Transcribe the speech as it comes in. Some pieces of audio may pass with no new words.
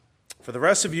For the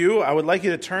rest of you, I would like you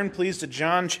to turn, please, to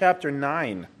John chapter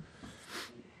 9.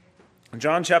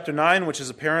 John chapter 9, which is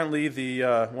apparently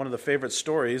one of the favorite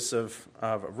stories of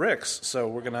Rick's.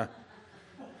 So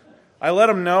I let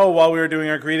him know while we were doing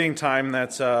our greeting time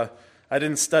that I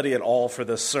didn't study at all for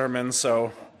this sermon,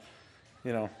 so,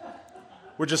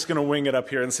 we're just going to wing it up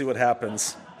here and see what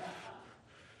happens.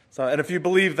 So, and if you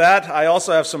believe that, I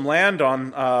also have some land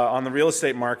on the real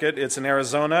estate market. It's in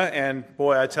Arizona, and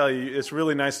boy, I tell you, it's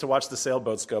really nice to watch the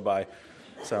sailboats go by.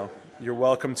 So you're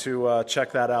welcome to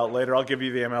check that out later. I'll give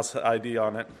you the MLS ID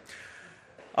on it.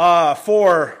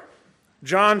 For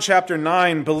John chapter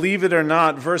 9, believe it or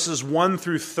not, verses 1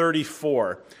 through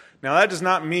 34. Now, that does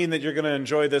not mean that you're going to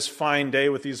enjoy this fine day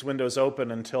with these windows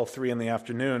open until 3 in the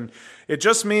afternoon. It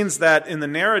just means that in the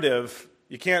narrative,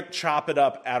 you can't chop it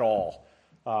up at all.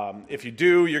 If you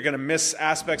do, you're going to miss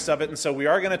aspects of it, and so we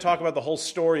are going to talk about the whole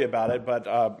story about it,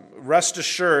 but rest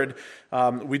assured,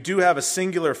 we do have a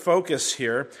singular focus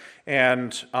here,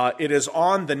 and it is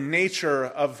on the nature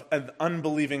of an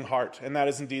unbelieving heart, and that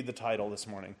is indeed the title this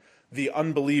morning, The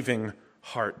Unbelieving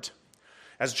Heart.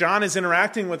 As John is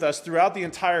interacting with us throughout the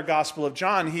entire Gospel of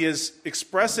John, he is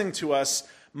expressing to us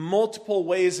multiple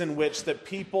ways in which that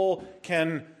people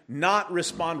can not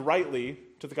respond rightly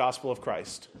to the gospel of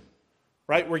Christ.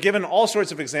 Right? We're given all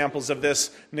sorts of examples of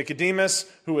this. Nicodemus,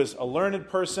 who is a learned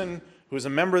person, who is a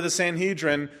member of the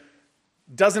Sanhedrin,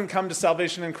 doesn't come to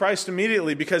salvation in Christ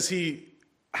immediately because he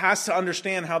has to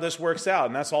understand how this works out.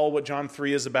 And that's all what John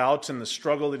 3 is about, and the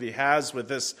struggle that he has with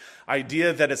this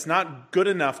idea that it's not good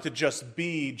enough to just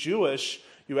be Jewish.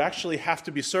 You actually have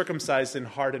to be circumcised in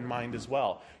heart and mind as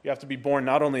well. You have to be born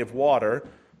not only of water,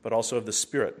 but also of the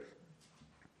Spirit.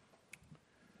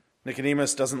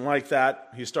 Nicodemus doesn't like that.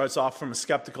 He starts off from a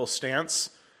skeptical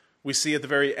stance. We see at the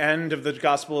very end of the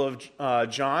Gospel of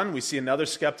John, we see another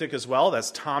skeptic as well. That's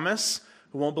Thomas,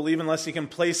 who won't believe unless he can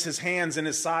place his hands in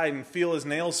his side and feel his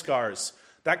nail scars.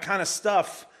 That kind of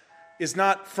stuff is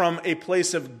not from a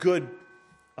place of good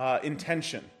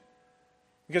intention.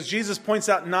 Because Jesus points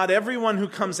out not everyone who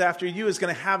comes after you is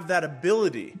going to have that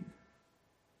ability.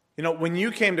 When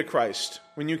you came to Christ,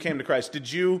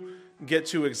 did you get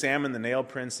to examine the nail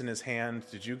prints in his hand?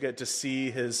 Did you get to see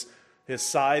his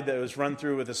side that was run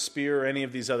through with a spear or any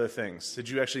of these other things? Did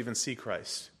you actually even see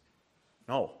Christ?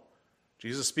 No.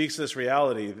 Jesus speaks this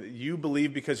reality that you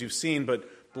believe because you've seen,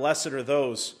 but blessed are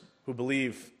those who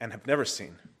believe and have never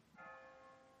seen.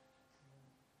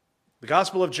 The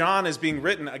Gospel of John is being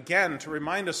written again to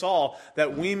remind us all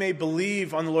that we may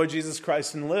believe on the Lord Jesus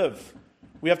Christ and live.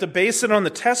 We have to base it on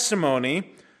the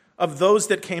testimony of those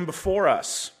that came before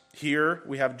us. Here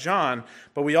we have John,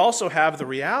 but we also have the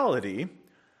reality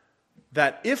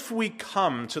that if we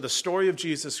come to the story of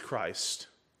Jesus Christ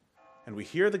and we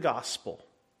hear the gospel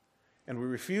and we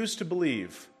refuse to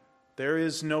believe, there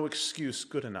is no excuse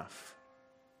good enough.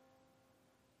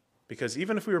 Because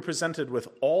even if we were presented with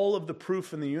all of the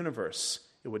proof in the universe,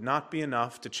 it would not be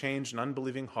enough to change an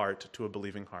unbelieving heart to a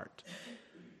believing heart.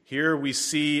 Here we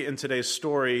see in today's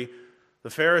story the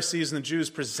Pharisees and the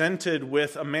Jews presented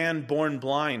with a man born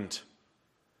blind.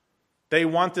 They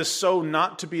want this so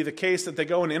not to be the case that they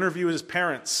go and interview his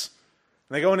parents.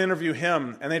 And they go and interview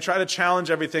him, and they try to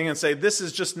challenge everything and say, this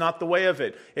is just not the way of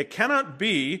it. It cannot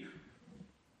be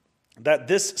that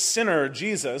this sinner,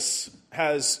 Jesus,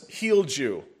 has healed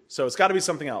you. So it's got to be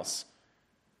something else.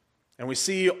 And we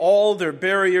see all their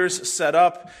barriers set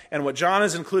up, and what John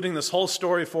is including this whole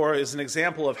story for is an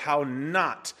example of how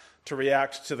not to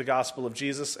react to the gospel of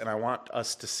Jesus, and I want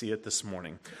us to see it this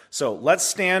morning. So let's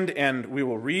stand and we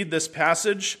will read this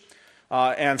passage.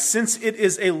 And since it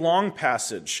is a long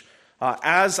passage,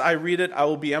 as I read it, I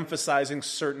will be emphasizing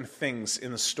certain things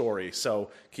in the story. So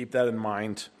keep that in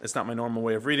mind. It's not my normal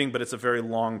way of reading, but it's a very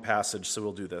long passage, so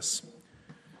we'll do this.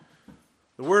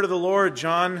 The word of the Lord,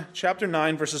 John chapter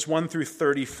 9, verses 1 through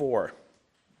 34.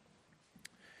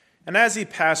 And as he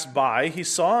passed by, he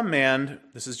saw a man,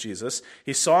 this is Jesus,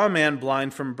 he saw a man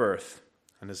blind from birth.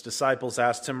 And his disciples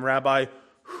asked him, Rabbi,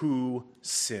 who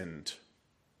sinned?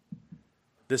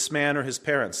 This man or his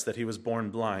parents, that he was born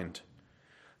blind?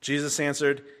 Jesus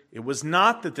answered, it was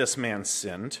not that this man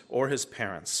sinned, or his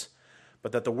parents,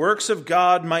 but that the works of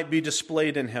God might be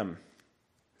displayed in him.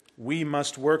 We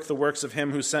must work the works of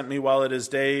him who sent me while it is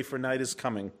day, for night is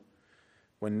coming,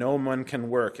 when no one can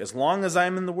work. As long as I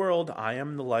am in the world, I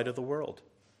am the light of the world.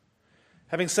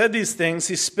 Having said these things,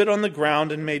 he spit on the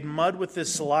ground and made mud with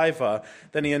his saliva.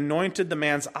 Then he anointed the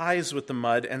man's eyes with the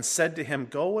mud and said to him,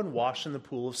 go and wash in the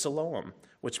pool of Siloam,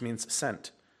 which means sent.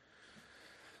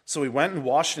 So he went and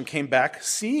washed and came back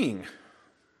seeing.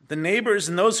 The neighbors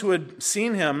and those who had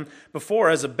seen him before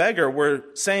as a beggar were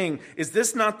saying, "Is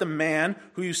this not the man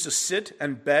who used to sit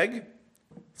and beg?"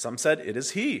 Some said, "It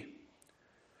is he."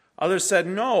 Others said,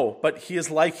 "No, but he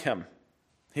is like him."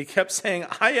 He kept saying,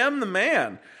 "I am the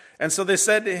man." And so they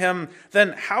said to him,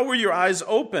 "Then how were your eyes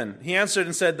open?" He answered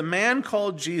and said, "The man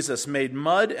called Jesus made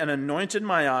mud and anointed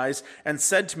my eyes and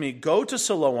said to me, 'Go to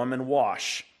Siloam and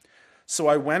wash.' So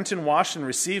I went and washed and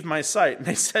received my sight." And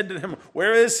they said to him,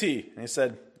 "Where is he?" And he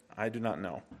said, "I do not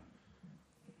know."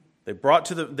 They brought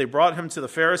to the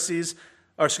Pharisees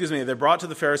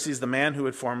the man who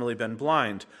had formerly been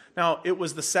blind. Now it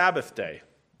was the Sabbath day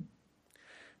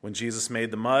when Jesus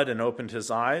made the mud and opened his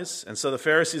eyes. And so the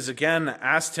Pharisees again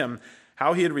asked him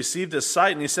how he had received his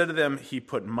sight. And he said to them, "He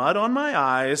put mud on my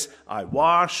eyes, I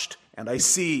washed, and I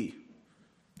see."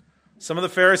 Some of the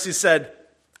Pharisees said,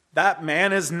 "That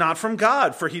man is not from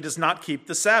God, for he does not keep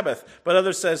the Sabbath." But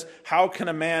others says, "How can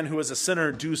a man who is a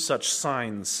sinner do such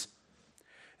signs?"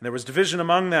 And there was division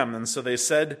among them. And so they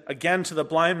said again to the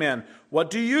blind man, "What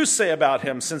do you say about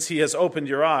him, since he has opened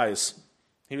your eyes?"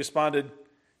 He responded,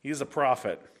 "He is a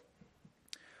prophet."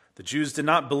 The Jews did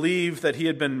not believe that he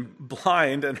had been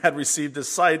blind and had received his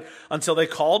sight until they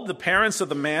called the parents of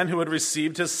the man who had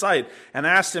received his sight and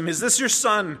asked him, "Is this your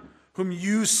son, whom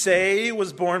you say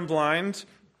was born blind?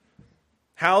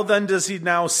 How then does he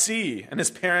now see?" And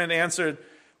his parent answered,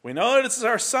 "We know that it's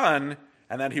our son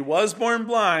and that he was born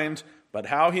blind, but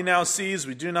how he now sees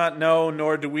we do not know,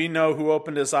 nor do we know who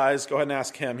opened his eyes. Go ahead and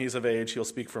ask him. He's of age. He'll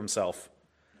speak for himself."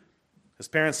 His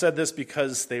parents said this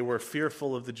because they were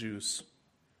fearful of the Jews.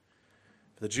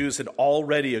 The Jews had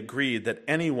already agreed that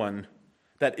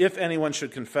if anyone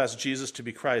should confess Jesus to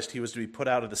be Christ, he was to be put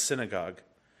out of the synagogue.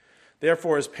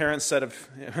 Therefore, his parents said,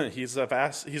 he's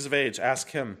of age, ask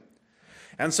him.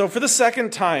 And so for the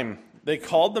second time, they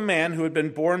called the man who had been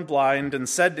born blind and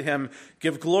said to him,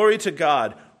 "Give glory to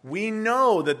God. We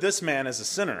know that this man is a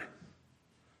sinner."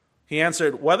 He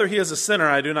answered, "Whether he is a sinner,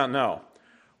 I do not know.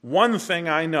 One thing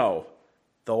I know,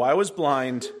 though I was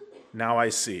blind, now I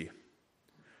see."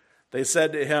 They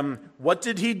said to him, "What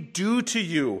did he do to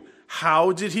you?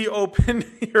 How did he open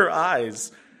your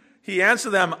eyes?" He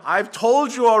answered them, "I've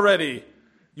told you already.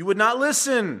 You would not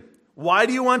listen. Why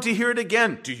do you want to hear it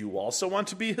again? Do you also want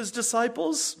to be his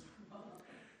disciples?"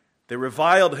 They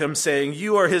reviled him, saying,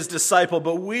 "You are his disciple,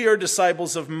 but we are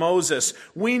disciples of Moses.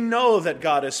 We know that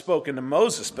God has spoken to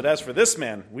Moses, but as for this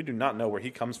man, we do not know where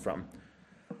he comes from."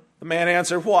 The man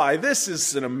answered, "Why, this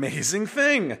is an amazing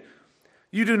thing.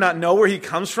 You do not know where he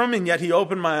comes from, and yet he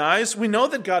opened my eyes. We know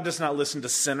that God does not listen to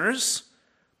sinners.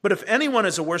 But if anyone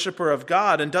is a worshiper of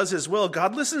God and does his will,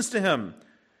 God listens to him.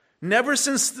 Never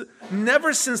since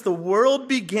the world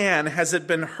began has it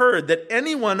been heard that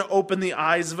anyone opened the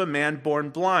eyes of a man born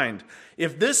blind.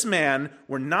 If this man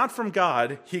were not from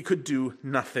God, he could do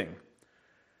nothing."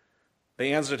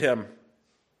 They answered him,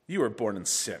 "You were born in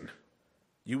sin.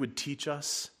 You would teach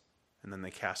us?" And then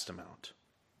they cast him out.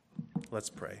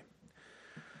 Let's pray.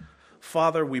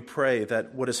 Father, we pray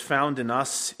that what is found in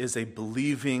us is a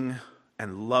believing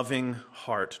and loving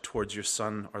heart towards your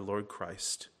Son, our Lord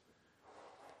Christ.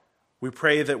 We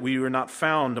pray that we are not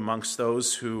found amongst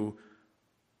those who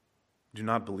do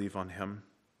not believe on him,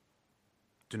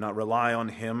 do not rely on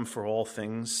him for all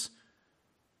things.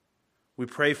 We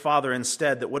pray, Father,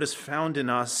 instead that what is found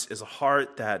in us is a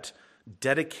heart that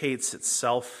dedicates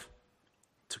itself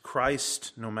to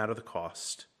Christ no matter the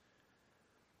cost.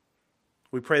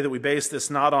 We pray that we base this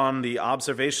not on the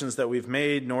observations that we've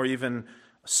made, nor even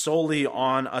solely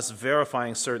on us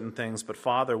verifying certain things, but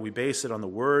Father, we base it on the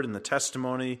word and the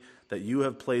testimony that you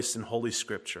have placed in Holy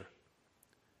Scripture.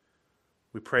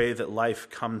 We pray that life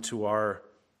come to our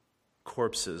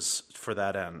corpses for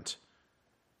that end,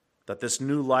 that this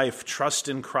new life trust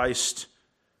in Christ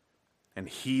and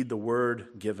heed the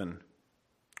word given.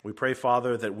 We pray,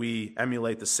 Father, that we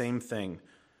emulate the same thing.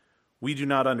 We do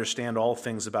not understand all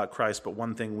things about Christ, but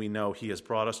one thing we know, he has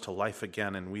brought us to life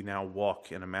again, and we now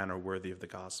walk in a manner worthy of the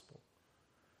gospel.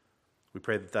 We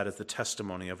pray that that is the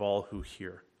testimony of all who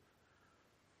hear.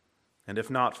 And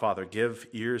if not, Father, give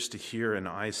ears to hear and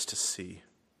eyes to see,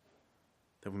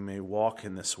 that we may walk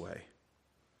in this way.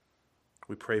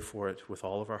 We pray for it with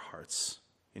all of our hearts.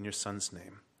 In your Son's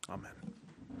name, amen.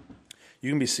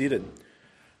 You can be seated.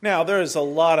 Now, there is a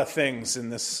lot of things in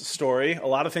this story, a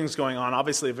lot of things going on,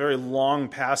 obviously a very long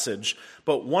passage,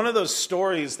 but one of those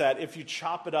stories that if you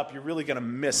chop it up, you're really going to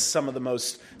miss some of the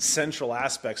most central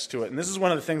aspects to it. And this is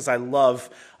one of the things I love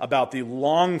about the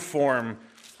long-form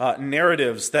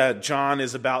narratives that John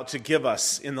is about to give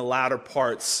us in the latter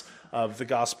parts of the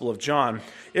Gospel of John,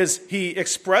 is he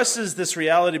expresses this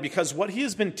reality because what he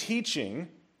has been teaching,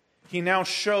 he now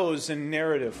shows in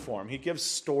narrative form. He gives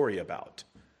story about.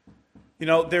 You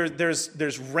know,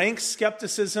 there's rank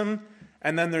skepticism,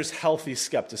 and then there's healthy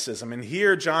skepticism. And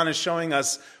here John is showing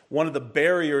us one of the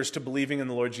barriers to believing in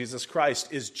the Lord Jesus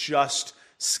Christ is just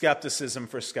skepticism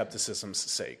for skepticism's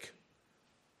sake.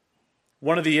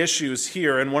 One of the issues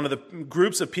here, and one of the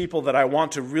groups of people that I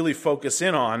want to really focus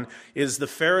in on, is the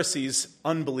Pharisees'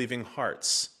 unbelieving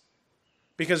hearts.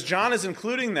 Because John is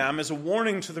including them as a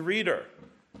warning to the reader.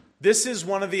 This is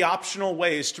one of the optional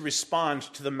ways to respond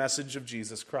to the message of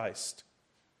Jesus Christ.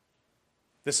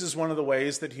 This is one of the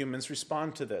ways that humans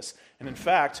respond to this. And in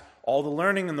fact, all the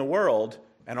learning in the world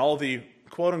and all the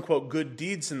quote-unquote good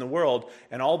deeds in the world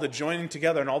and all the joining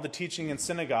together and all the teaching in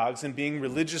synagogues and being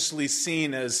religiously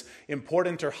seen as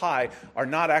important or high are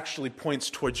not actually points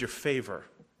towards your favor.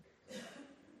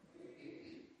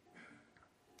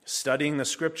 Studying the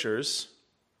Scriptures,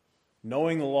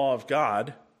 knowing the law of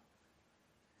God,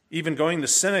 even going to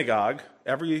synagogue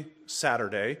every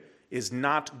Saturday is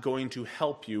not going to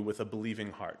help you with a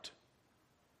believing heart.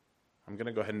 I'm going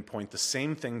to go ahead and point the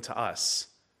same thing to us.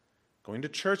 Going to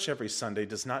church every Sunday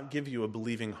does not give you a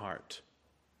believing heart.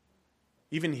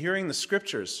 Even hearing the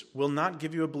Scriptures will not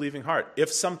give you a believing heart.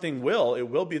 If something will, it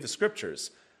will be the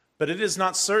Scriptures. But it is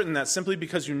not certain that simply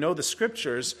because you know the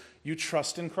Scriptures, you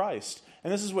trust in Christ.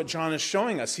 And this is what John is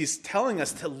showing us. He's telling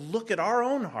us to look at our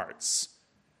own hearts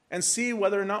and see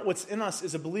whether or not what's in us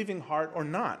is a believing heart or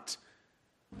not.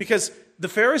 Because the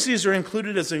Pharisees are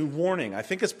included as a warning. I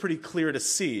think it's pretty clear to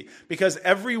see. Because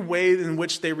every way in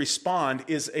which they respond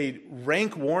is a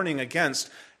rank warning against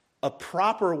a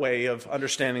proper way of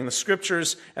understanding the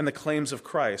Scriptures and the claims of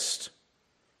Christ.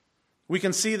 We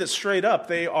can see that straight up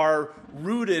they are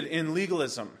rooted in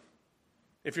legalism.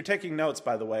 If you're taking notes,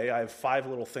 by the way, I have 5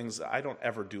 little things. I don't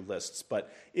ever do lists,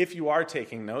 but if you are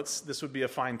taking notes, this would be a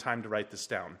fine time to write this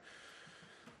down.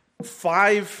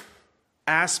 5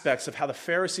 aspects of how the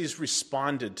Pharisees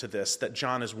responded to this that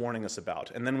John is warning us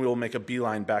about, and then we will make a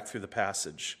beeline back through the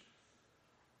passage.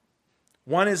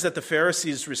 One is that the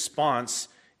Pharisees' response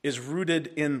is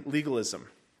rooted in legalism.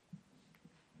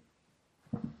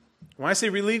 When I say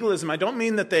legalism, I don't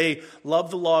mean that they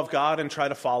love the law of God and try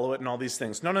to follow it and all these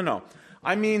things. No.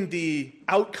 I mean the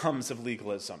outcomes of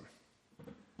legalism.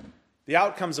 The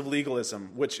outcomes of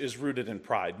legalism, which is rooted in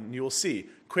pride. And you will see,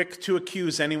 quick to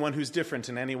accuse anyone who's different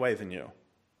in any way than you.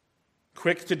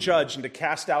 Quick to judge and to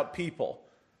cast out people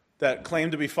that claim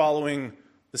to be following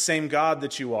the same God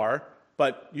that you are,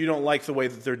 but you don't like the way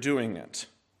that they're doing it.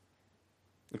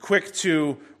 Quick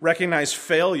to recognize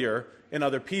failure in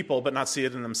other people, but not see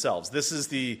it in themselves. This is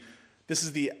the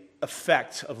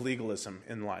effect of legalism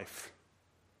in life.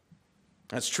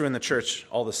 That's true in the church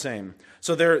all the same.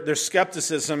 So their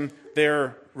skepticism,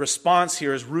 their response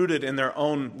here is rooted in their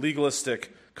own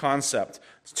legalistic concept.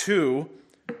 2,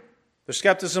 their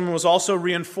skepticism was also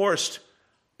reinforced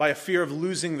by a fear of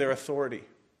losing their authority.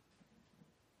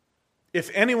 If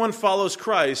anyone follows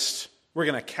Christ, we're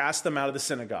going to cast them out of the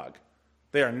synagogue.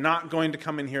 They are not going to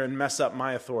come in here and mess up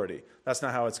my authority. That's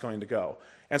not how it's going to go.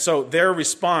 And so their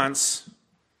response,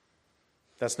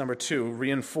 that's number 2,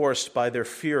 reinforced by their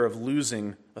fear of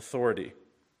losing authority.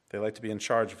 They like to be in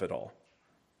charge of it all.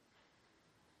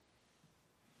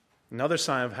 Another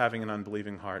sign of having an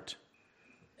unbelieving heart,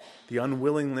 the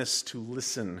unwillingness to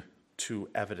listen to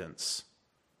evidence.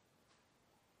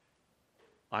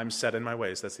 I'm set in my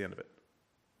ways, that's the end of it.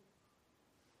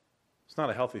 It's not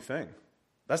a healthy thing.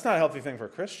 That's not a healthy thing for a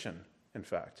Christian, in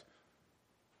fact.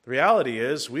 The reality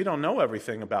is we don't know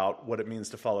everything about what it means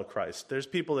to follow Christ. There's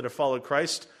people that have followed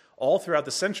Christ all throughout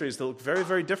the centuries that look very,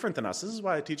 very different than us. This is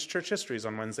why I teach church histories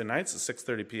on Wednesday nights at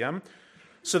 6:30 p.m.,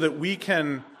 so that we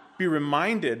can be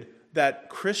reminded that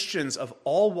Christians of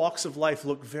all walks of life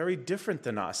look very different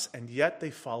than us, and yet they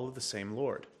follow the same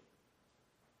Lord.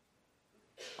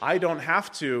 I don't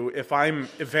have to, if I'm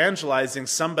evangelizing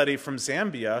somebody from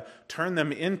Zambia, turn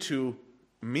them into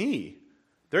me.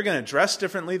 They're going to dress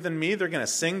differently than me. They're going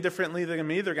to sing differently than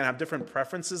me. They're going to have different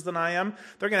preferences than I am.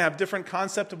 They're going to have different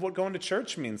concept of what going to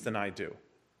church means than I do.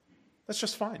 That's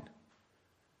just fine.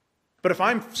 But if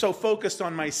I'm so focused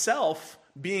on myself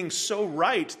being so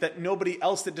right that nobody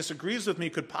else that disagrees with me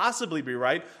could possibly be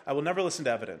right, I will never listen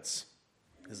to evidence.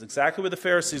 This is exactly what the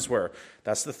Pharisees were.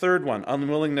 That's the third one,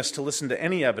 unwillingness to listen to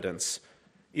any evidence,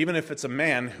 even if it's a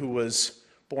man who was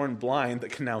born blind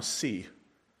that can now see.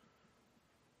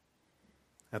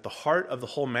 At the heart of the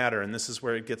whole matter, and this is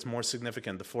where it gets more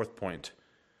significant, the fourth point,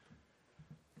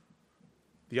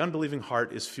 the unbelieving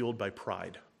heart is fueled by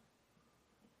pride.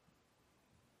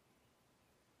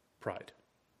 Pride.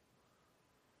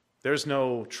 There's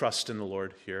no trust in the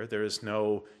Lord here. There is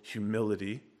no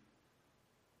humility.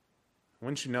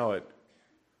 Wouldn't you know it,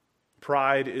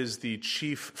 pride is the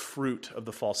chief fruit of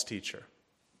the false teacher.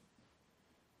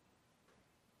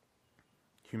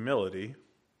 Humility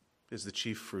is the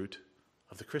chief fruit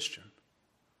of the Christian.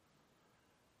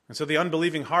 And so the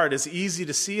unbelieving heart is easy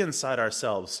to see inside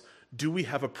ourselves. Do we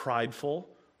have a prideful,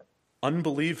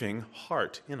 unbelieving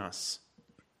heart in us?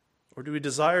 Or do we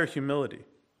desire humility?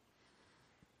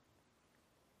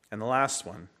 And the last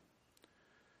one,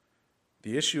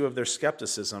 the issue of their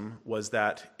skepticism was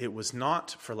that it was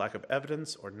not for lack of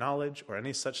evidence or knowledge or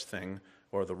any such thing,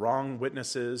 or the wrong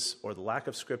witnesses or the lack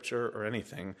of scripture or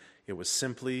anything. It was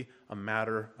simply a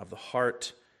matter of the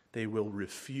heart. They will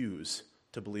refuse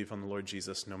to believe on the Lord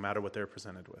Jesus no matter what they're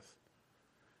presented with.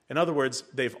 In other words,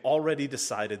 they've already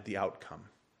decided the outcome.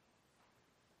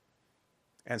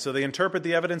 And so they interpret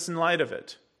the evidence in light of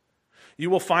it. You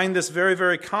will find this very,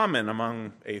 very common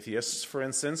among atheists, for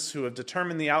instance, who have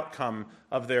determined the outcome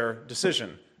of their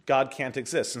decision. God can't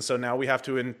exist, and so now we have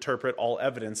to interpret all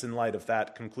evidence in light of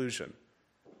that conclusion.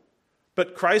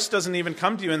 But Christ doesn't even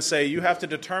come to you and say, you have to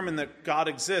determine that God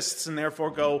exists and therefore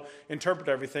go interpret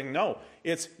everything. No,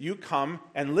 it's you come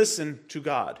and listen to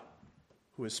God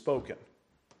who has spoken.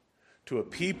 To a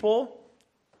people,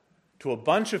 to a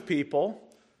bunch of people,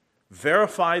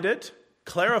 verified it,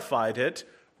 clarified it,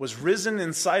 was risen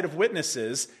in sight of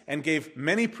witnesses, and gave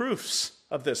many proofs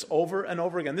of this over and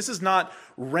over again. This is not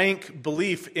rank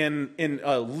belief in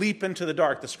a leap into the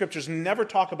dark. The scriptures never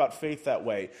talk about faith that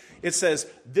way. It says,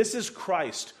 this is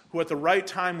Christ, who at the right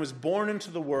time was born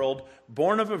into the world,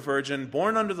 born of a virgin,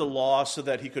 born under the law, so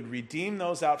that he could redeem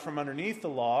those out from underneath the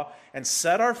law and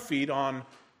set our feet on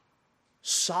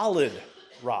solid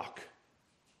rock.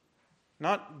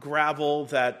 Not gravel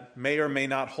that may or may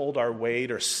not hold our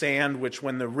weight, or sand which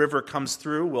when the river comes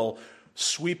through will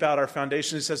sweep out our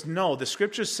foundation. He says, no, the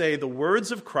scriptures say the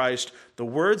words of Christ, the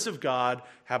words of God,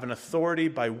 have an authority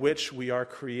by which we are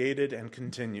created and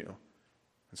continue.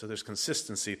 And so there's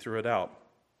consistency through it out.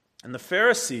 And the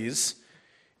Pharisees,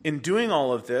 in doing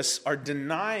all of this, are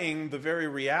denying the very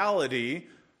reality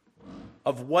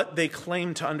of what they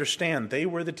claim to understand. They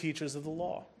were the teachers of the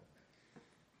law.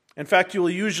 In fact, you will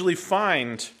usually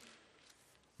find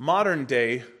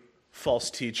modern-day false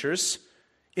teachers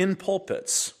in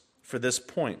pulpits for this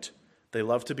point. They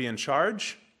love to be in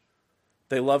charge,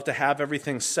 they love to have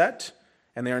everything set,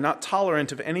 and they are not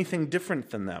tolerant of anything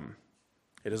different than them.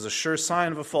 It is a sure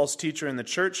sign of a false teacher in the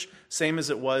church, same as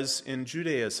it was in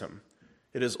Judaism.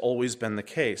 It has always been the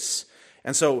case.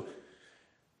 And so,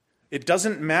 it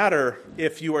doesn't matter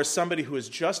if you are somebody who is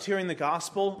just hearing the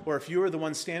gospel or if you are the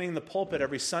one standing in the pulpit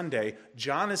every Sunday.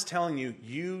 John is telling you,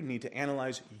 you need to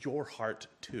analyze your heart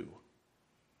too.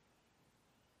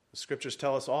 The scriptures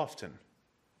tell us often,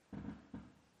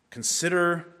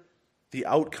 consider the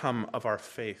outcome of our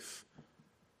faith.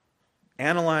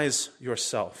 Analyze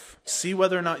yourself. See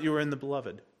whether or not you are in the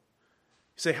beloved. You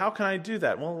say, how can I do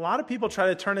that? Well, a lot of people try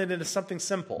to turn it into something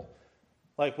simple.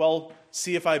 Like, well,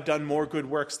 see if I've done more good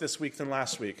works this week than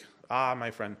last week.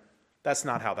 My friend, that's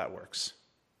not how that works.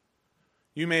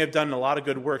 You may have done a lot of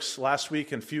good works last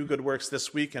week and few good works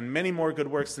this week and many more good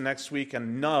works the next week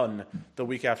and none the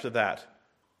week after that.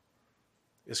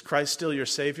 Is Christ still your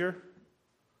Savior?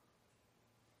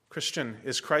 Christian,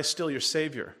 is Christ still your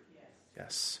Savior?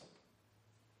 Yes.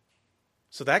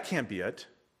 So that can't be it.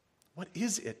 What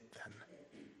is it then?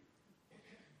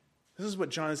 This is what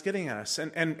John is getting at us.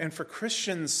 And for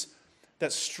Christians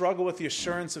that struggle with the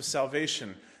assurance of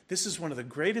salvation, this is one of the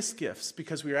greatest gifts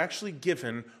because we are actually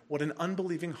given what an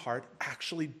unbelieving heart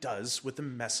actually does with the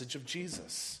message of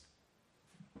Jesus.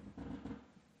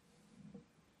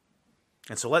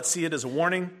 And so let's see it as a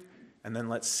warning, and then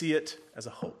let's see it as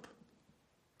a hope.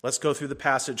 Let's go through the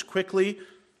passage quickly.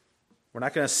 We're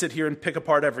not going to sit here and pick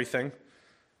apart everything,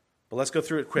 but let's go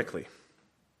through it quickly.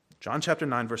 John chapter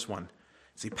 9, verse 1.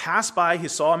 As he passed by, he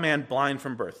saw a man blind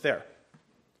from birth. There.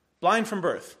 Blind from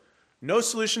birth. No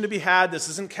solution to be had. This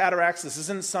isn't cataracts. This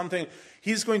isn't something.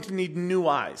 He's going to need new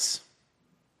eyes.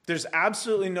 There's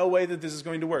absolutely no way that this is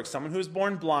going to work. Someone who is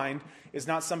born blind is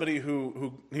not somebody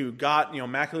who got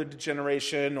macular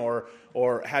degeneration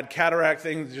or had cataract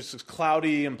things, just was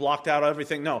cloudy and blocked out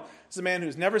everything. No, this is a man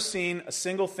who's never seen a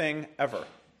single thing ever.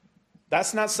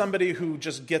 That's not somebody who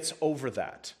just gets over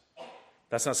that.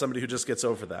 That's not somebody who just gets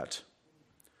over that.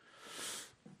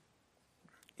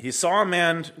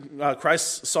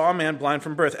 Christ saw a man blind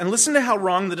from birth. And listen to how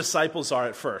wrong the disciples are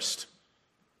at first.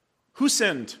 Who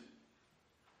sinned?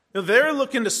 They're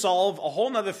looking to solve a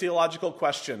whole other theological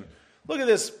question. Look at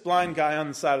this blind guy on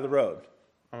the side of the road.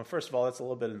 First of all, that's a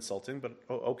little bit insulting, but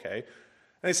okay. And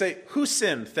they say, who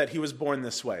sinned that he was born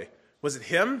this way? Was it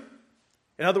him?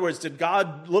 In other words, did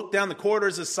God look down the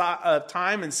corridors of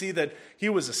time and see that he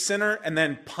was a sinner and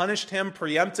then punished him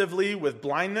preemptively with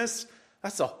blindness?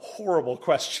 That's a horrible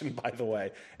question, by the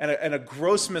way, and a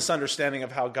gross misunderstanding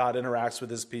of how God interacts with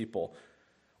his people.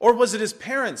 Or was it his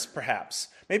parents, perhaps?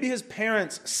 Maybe his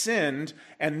parents sinned,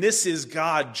 and this is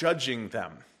God judging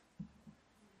them.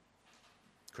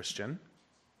 Christian,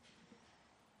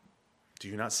 do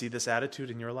you not see this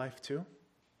attitude in your life too?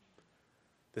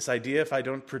 This idea, if I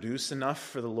don't produce enough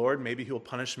for the Lord, maybe he'll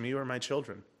punish me or my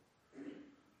children.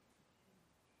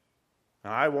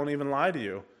 Now, I won't even lie to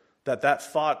you that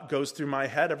thought goes through my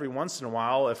head every once in a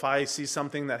while if I see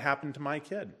something that happened to my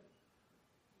kid.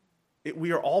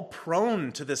 We are all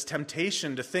prone to this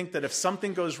temptation to think that if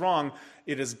something goes wrong,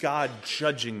 it is God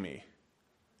judging me.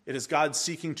 It is God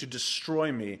seeking to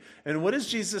destroy me. And what does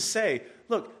Jesus say?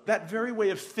 Look, that very way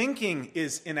of thinking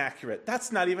is inaccurate.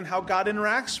 That's not even how God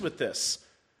interacts with this.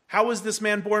 How was this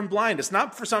man born blind? It's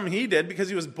not for something he did because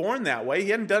he was born that way. He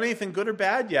hadn't done anything good or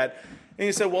bad yet. And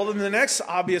he said, well, then the next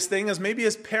obvious thing is maybe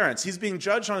his parents. He's being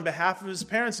judged on behalf of his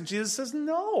parents. And Jesus says,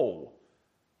 no.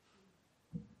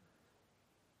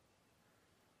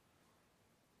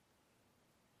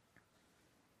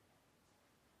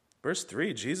 Verse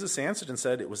 3, Jesus answered and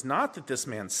said, it was not that this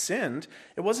man sinned.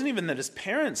 It wasn't even that his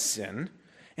parents sinned.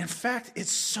 In fact,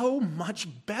 it's so much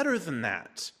better than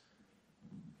that.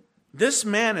 This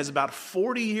man is about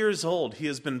 40 years old. He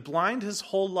has been blind his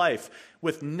whole life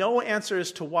with no answer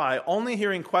as to why, only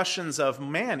hearing questions of,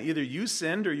 man, either you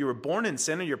sinned or you were born in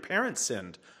sin or your parents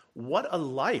sinned. What a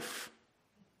life.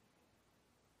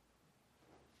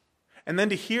 And then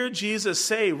to hear Jesus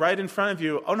say right in front of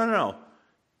you, oh, no.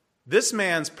 This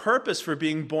man's purpose for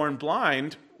being born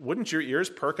blind, wouldn't your ears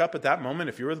perk up at that moment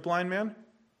if you were the blind man?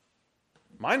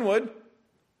 Mine would.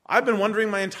 I've been wondering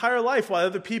my entire life why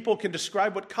other people can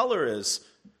describe what color is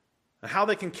and how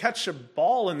they can catch a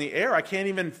ball in the air. I can't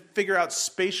even figure out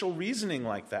spatial reasoning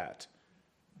like that.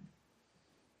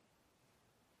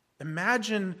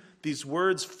 Imagine these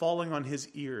words falling on his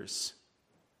ears,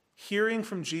 hearing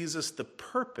from Jesus the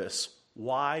purpose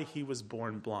why he was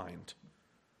born blind.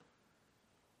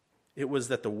 It was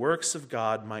that the works of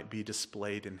God might be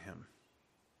displayed in him.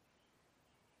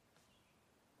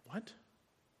 What?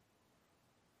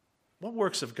 What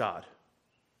works of God?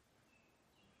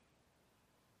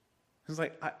 He's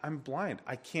like, I'm blind.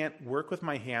 I can't work with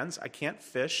my hands. I can't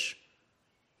fish.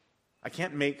 I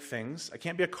can't make things. I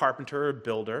can't be a carpenter or a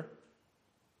builder.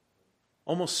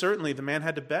 Almost certainly the man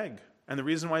had to beg. And the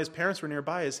reason why his parents were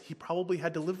nearby is he probably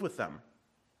had to live with them.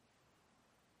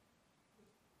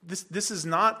 This is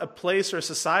not a place or a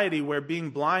society where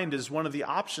being blind is one of the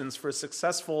options for a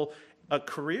successful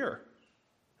career.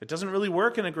 It doesn't really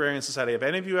work in agrarian society. Have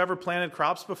any of you ever planted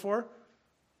crops before?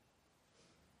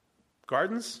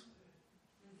 Gardens?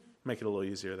 Make it a little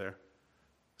easier there.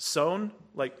 Sewn,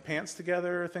 like pants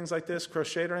together, things like this,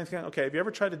 crocheted or anything? Okay, have you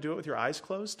ever tried to do it with your eyes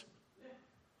closed?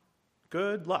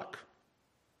 Good luck.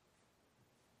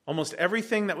 Almost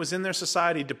everything that was in their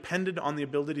society depended on the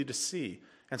ability to see.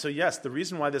 And so yes, the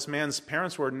reason why this man's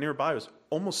parents were nearby was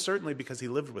almost certainly because he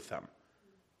lived with them.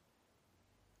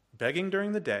 Begging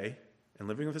during the day and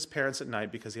living with his parents at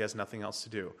night because he has nothing else to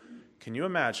do. Can you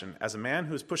imagine, as a man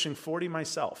who is pushing 40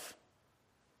 myself,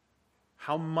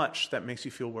 how much that makes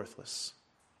you feel worthless?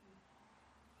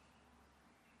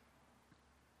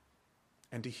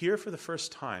 And to hear for the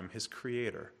first time his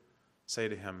Creator say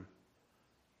to him,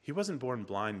 he wasn't born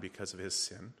blind because of his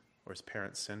sin or his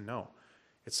parents' sin. No.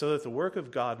 It's so that the work of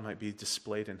God might be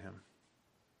displayed in him,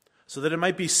 so that it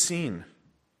might be seen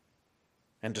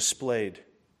and displayed.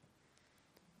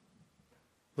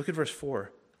 Look at verse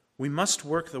 4. We must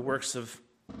work the works of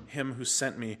him who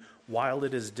sent me while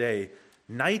it is day.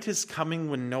 Night is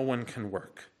coming when no one can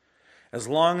work. As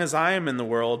long as I am in the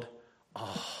world,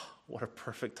 what a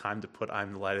perfect time to put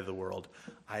I'm the light of the world.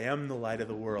 I am the light of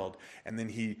the world. And then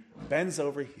he bends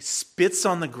over, he spits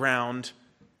on the ground,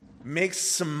 makes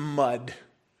some mud,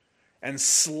 and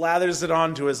slathers it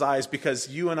onto his eyes because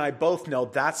you and I both know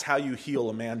that's how you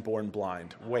heal a man born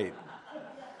blind. Wait.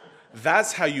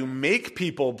 That's how you make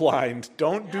people blind.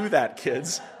 Don't do that,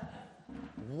 kids.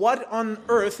 What on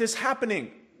earth is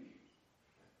happening?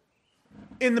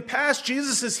 In the past,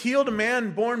 Jesus has healed a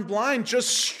man born blind just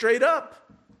straight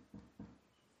up.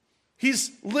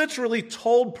 He's literally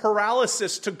told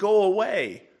paralysis to go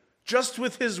away just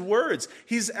with his words.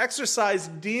 He's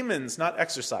exorcised demons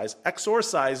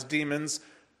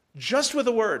just with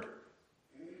a word.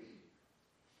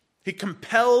 He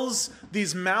compels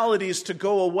these maladies to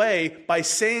go away by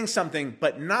saying something,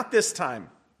 but not this time.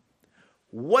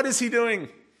 What is he doing?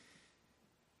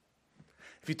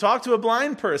 If you talk to a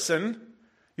blind person,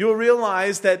 You will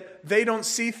realize that they don't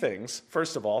see things,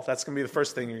 first of all. That's going to be the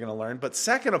first thing you're going to learn. But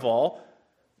second of all,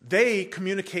 they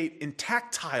communicate in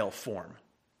tactile form.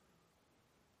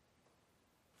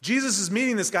 Jesus is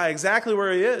meeting this guy exactly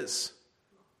where he is.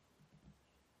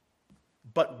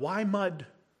 But why mud?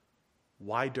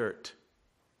 Why dirt?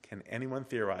 Can anyone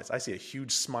theorize? I see a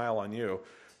huge smile on you.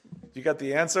 You got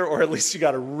the answer, or at least you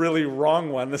got a really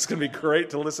wrong one that's going to be great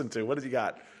to listen to. What did you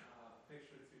got?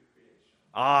 Picture to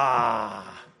creation.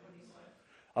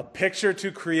 A picture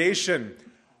to creation.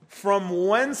 From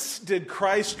whence did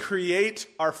Christ create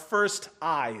our first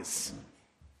eyes?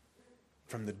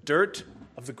 From the dirt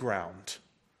of the ground.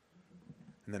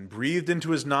 And then breathed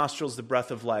into his nostrils the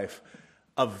breath of life.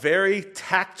 A very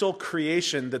tactile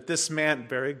creation that this man,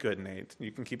 very good, Nate,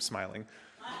 you can keep smiling.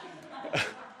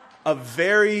 A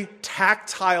very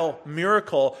tactile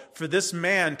miracle for this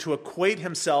man to equate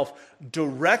himself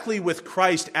directly with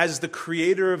Christ as the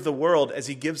creator of the world as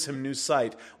he gives him new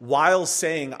sight, while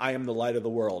saying, I am the light of the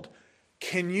world.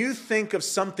 Can you think of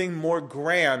something more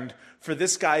grand for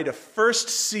this guy to first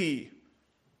see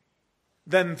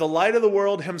than the light of the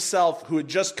world himself, who had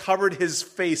just covered his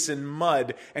face in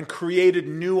mud and created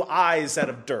new eyes out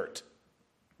of dirt?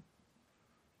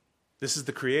 This is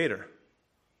the creator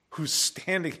who's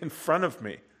standing in front of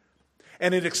me.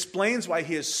 And it explains why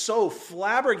he is so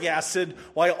flabbergasted,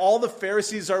 why all the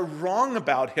Pharisees are wrong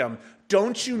about him.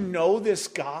 Don't you know this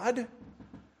God?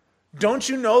 Don't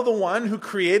you know the one who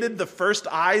created the first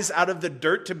eyes out of the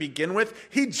dirt to begin with?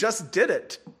 He just did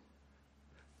it.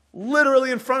 Literally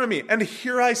in front of me. And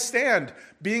here I stand,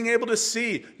 being able to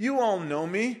see. You all know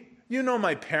me. You know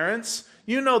my parents.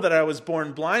 You know that I was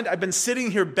born blind. I've been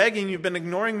sitting here begging. You've been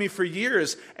ignoring me for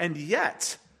years. And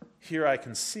yet, here I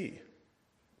can see.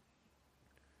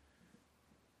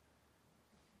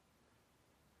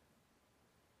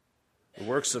 The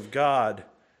works of God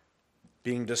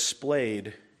being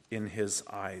displayed in his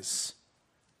eyes.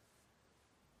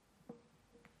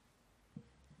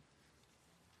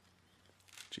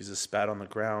 Jesus spat on the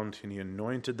ground, and he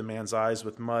anointed the man's eyes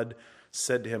with mud,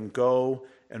 said to him, go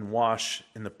and wash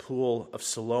in the pool of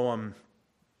Siloam.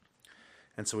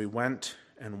 And so he went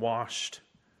and washed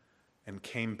and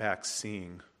came back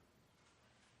seeing.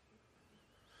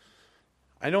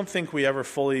 I don't think we ever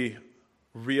fully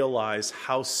realize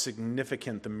how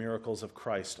significant the miracles of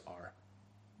Christ are.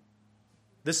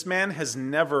 This man has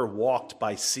never walked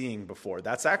by seeing before.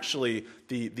 That's actually,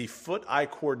 the foot-eye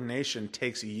coordination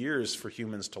takes years for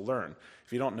humans to learn.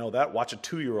 If you don't know that, watch a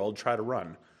 2-year-old try to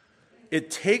run. It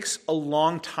takes a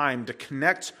long time to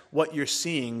connect what you're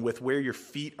seeing with where your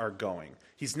feet are going.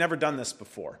 He's never done this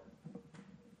before.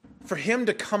 For him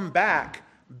to come back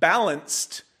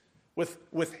balanced with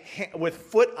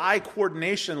foot-eye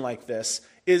coordination like this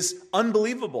is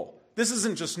unbelievable. This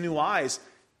isn't just new eyes,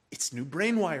 it's new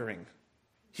brain wiring.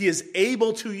 He is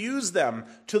able to use them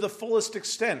to the fullest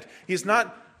extent. He's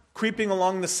not creeping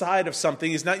along the side of something.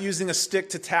 He's not using a stick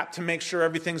to tap to make sure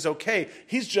everything's okay.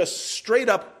 He's just straight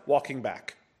up walking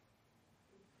back.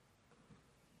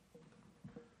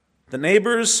 The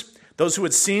neighbors, those who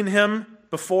had seen him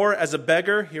before as a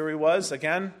beggar, here he was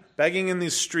again, begging in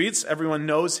these streets. Everyone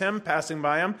knows him, passing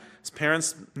by him. His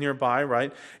parents nearby,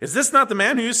 right? Is this not the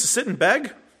man who used to sit and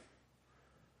beg?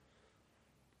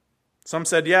 Some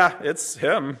said, yeah, it's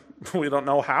him. We don't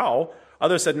know how.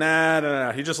 Others said,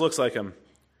 nah, he just looks like him.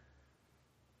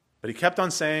 But he kept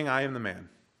on saying, I am the man.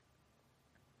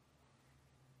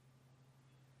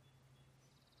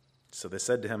 So they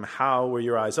said to him, how were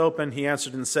your eyes open? He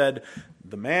answered and said,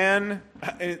 the man.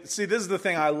 See, this is the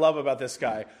thing I love about this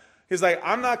guy. He's like,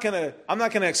 I'm not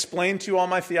gonna explain to you all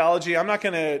my theology. I'm not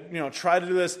gonna, try to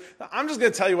do this. I'm just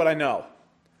gonna tell you what I know.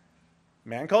 A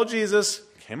man called Jesus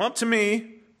came up to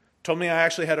me, told me I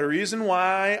actually had a reason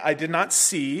why I did not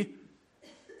see.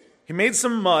 He made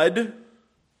some mud.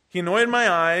 He anointed my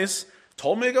eyes,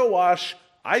 told me to go wash.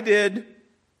 I did.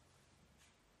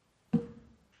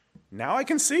 Now I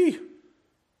can see.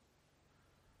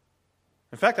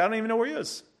 In fact, I don't even know where he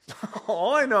is.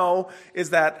 All I know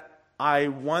is that I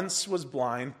once was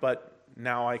blind, but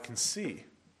now I can see.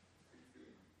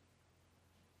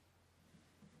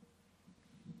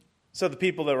 So the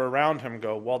people that were around him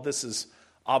go, well, this is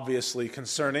obviously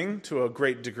concerning to a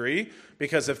great degree,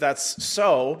 because if that's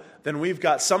so, then we've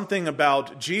got something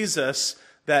about Jesus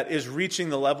that is reaching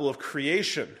the level of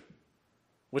creation,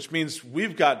 which means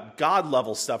we've got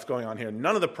God-level stuff going on here.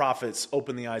 None of the prophets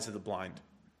open the eyes of the blind.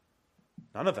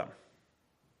 None of them.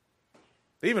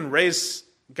 They even raised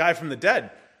a guy from the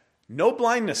dead. No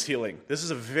blindness healing. This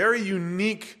is a very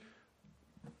unique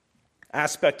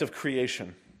aspect of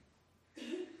creation.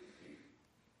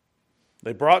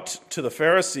 They brought to the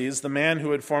Pharisees the man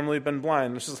who had formerly been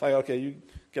blind. It's just like, okay, you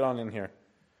get on in here.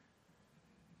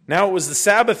 Now it was the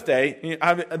Sabbath day.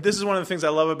 This is one of the things I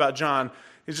love about John.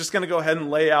 He's just going to go ahead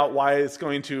and lay out why it's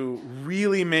going to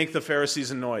really make the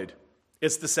Pharisees annoyed.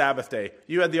 It's the Sabbath day.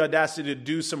 You had the audacity to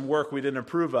do some work we didn't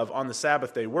approve of on the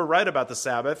Sabbath day. We're right about the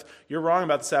Sabbath. You're wrong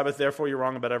about the Sabbath, therefore you're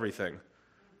wrong about everything.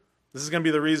 This is going to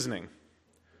be the reasoning.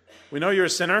 We know you're a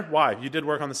sinner. Why? You did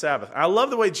work on the Sabbath. I love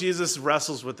the way Jesus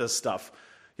wrestles with this stuff.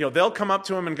 They'll come up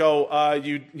to him and go,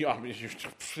 you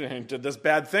did this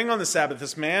bad thing on the Sabbath.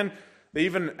 This man, they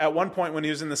even, at one point when he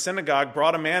was in the synagogue,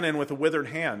 brought a man in with a withered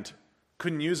hand.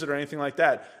 Couldn't use it or anything like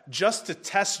that. Just to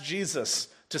test Jesus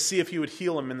to see if he would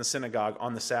heal him in the synagogue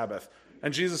on the Sabbath.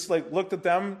 And Jesus looked at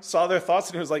them, saw their thoughts,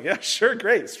 and he was like, yeah, sure,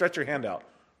 great. Stretch your hand out.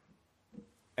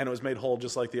 And it was made whole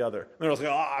just like the other. And they were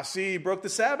like, see, he broke the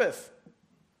Sabbath.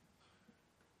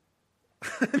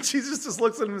 And Jesus just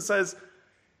looks at him and says,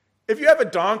 if you have a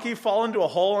donkey fall into a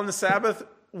hole on the Sabbath,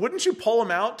 wouldn't you pull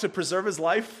him out to preserve his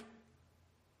life?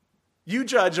 You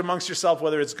judge amongst yourself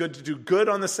whether it's good to do good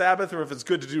on the Sabbath or if it's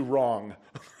good to do wrong.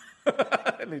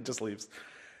 And he just leaves.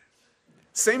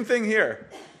 Same thing here.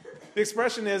 The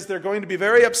expression is they're going to be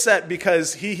very upset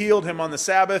because he healed him on the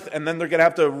Sabbath, and then they're going to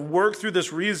have to work through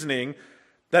this reasoning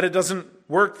that it doesn't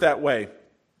work that way.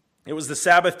 It was the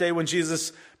Sabbath day when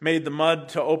Jesus made the mud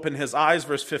to open his eyes,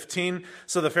 verse 15.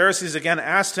 So the Pharisees again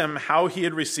asked him how he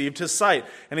had received his sight.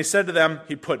 And he said to them,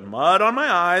 he put mud on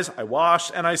my eyes, I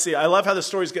washed, and I see. I love how the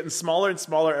story's getting smaller and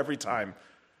smaller every time.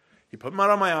 He put mud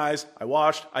on my eyes, I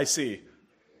washed, I see.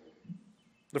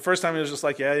 The first time he was just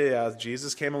like, yeah.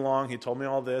 Jesus came along, he told me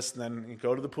all this, and then he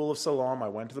go to the pool of Siloam. I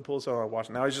went to the pool of Siloam, I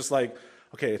washed. Now he's just like,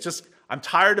 okay, I'm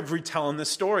tired of retelling this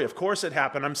story. Of course it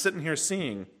happened. I'm sitting here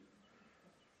seeing.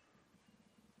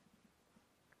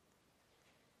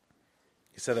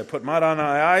 He said, I put mud on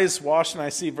my eyes, washed, and I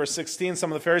see. Verse 16,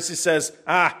 some of the Pharisees says,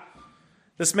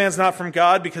 this man's not from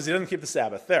God because he doesn't keep the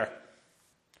Sabbath. There.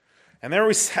 And there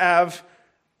we have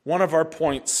one of our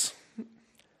points.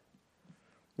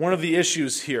 One of the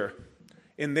issues here.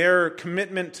 In their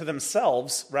commitment to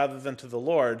themselves rather than to the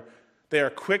Lord, they are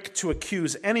quick to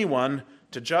accuse anyone,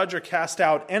 to judge or cast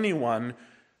out anyone,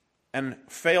 and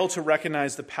fail to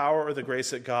recognize the power or the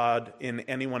grace of God in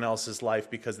anyone else's life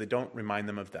because they don't remind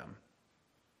them of them.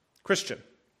 Christian,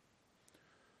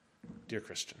 dear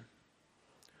Christian,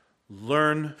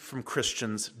 learn from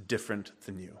Christians different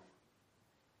than you.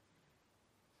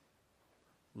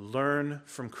 Learn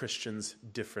from Christians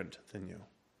different than you.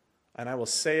 And I will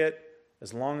say it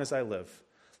as long as I live.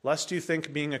 Lest you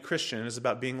think being a Christian is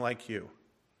about being like you.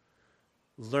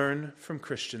 Learn from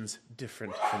Christians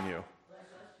different from you.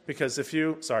 Because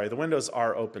the windows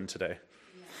are open today.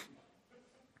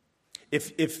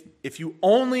 If you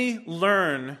only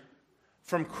learn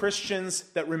from Christians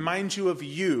that remind you of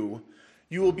you,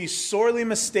 you will be sorely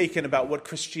mistaken about what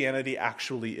Christianity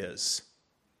actually is.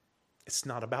 It's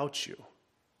not about you.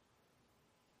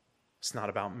 It's not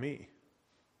about me.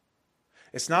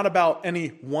 It's not about any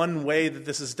one way that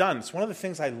this is done. It's one of the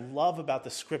things I love about the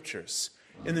Scriptures.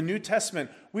 In the New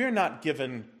Testament, we are not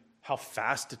given how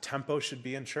fast a tempo should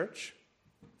be in church.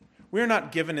 We are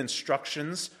not given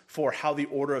instructions for how the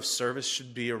order of service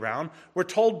should be around. We're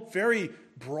told very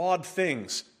broad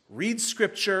things. Read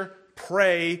Scripture,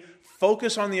 pray,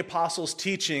 focus on the apostles'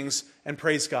 teachings, and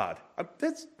praise God.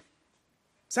 That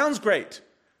sounds great.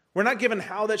 We're not given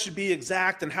how that should be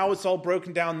exact and how it's all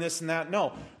broken down, this and that.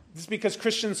 No, it's because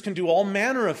Christians can do all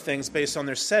manner of things based on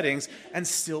their settings and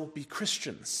still be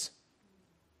Christians.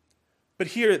 But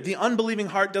here, the unbelieving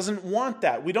heart doesn't want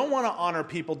that. We don't want to honor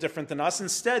people different than us.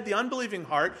 Instead, the unbelieving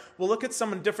heart will look at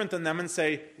someone different than them and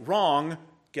say, wrong,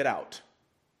 get out.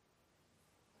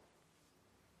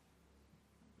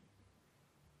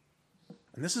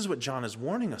 And this is what John is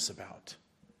warning us about.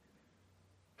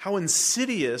 How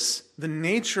insidious the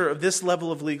nature of this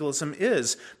level of legalism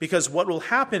is. Because what will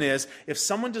happen is, if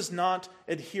someone does not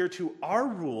adhere to our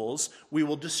rules, we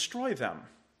will destroy them.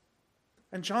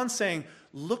 And John's saying,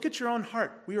 look at your own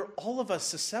heart. We are all of us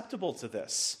susceptible to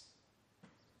this.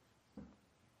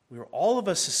 We are all of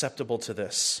us susceptible to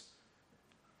this.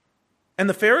 And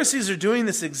the Pharisees are doing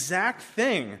this exact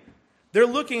thing. They're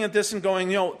looking at this and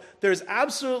going, there's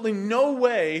absolutely no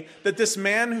way that this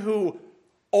man who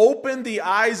opened the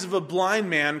eyes of a blind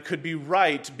man could be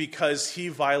right because he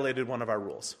violated one of our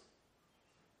rules.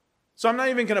 So I'm not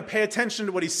even going to pay attention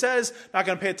to what he says, not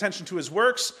going to pay attention to his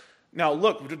works. Now,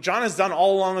 look, John has done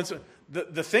all along.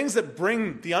 The things that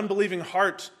bring the unbelieving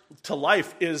heart to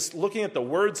life is looking at the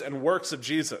words and works of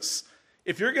Jesus.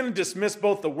 If you're going to dismiss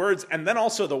both the words and then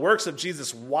also the works of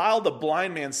Jesus while the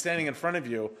blind man's standing in front of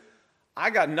you, I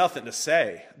got nothing to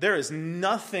say. There is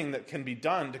nothing that can be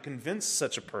done to convince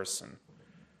such a person.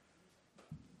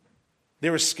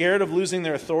 They were scared of losing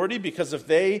their authority because if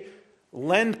they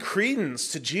lend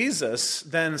credence to Jesus,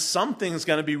 then something's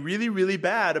going to be really, really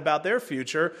bad about their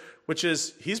future, which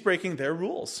is he's breaking their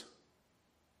rules.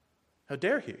 How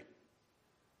dare he?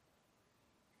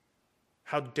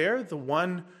 How dare the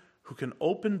one who can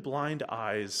open blind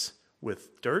eyes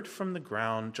with dirt from the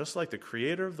ground, just like the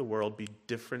creator of the world, be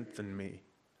different than me?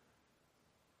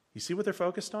 You see what they're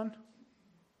focused on?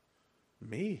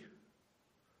 Me.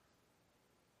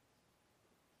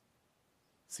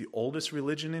 It's the oldest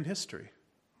religion in history,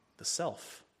 the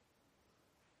self.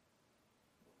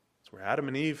 It's where Adam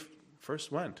and Eve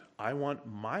first went. I want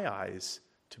my eyes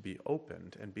to be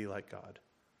opened and be like God.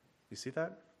 You see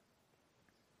that?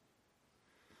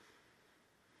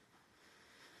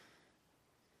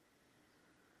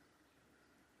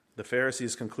 The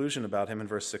Pharisees' conclusion about him in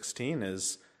verse 16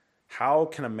 is, how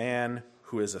can a man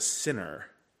who is a sinner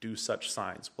do such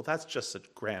signs? Well, that's just a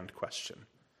grand question,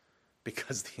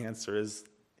 because the answer is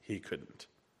he couldn't.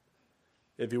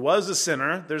 If he was a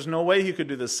sinner, there's no way he could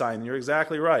do this sign. You're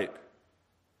exactly right.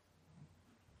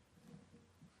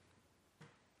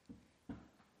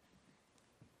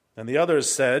 And the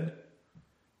others said,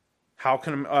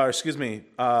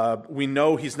 we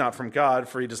know he's not from God,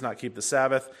 for he does not keep the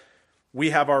Sabbath.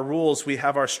 We have our rules, we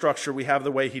have our structure, we have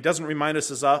the way. He doesn't remind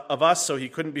us of us, so he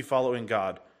couldn't be following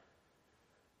God.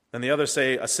 Then the others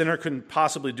say, a sinner couldn't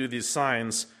possibly do these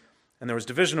signs, and there was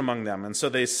division among them. And so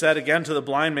they said again to the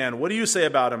blind man, what do you say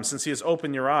about him, since he has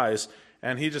opened your eyes?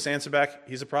 And he just answered back,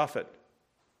 he's a prophet.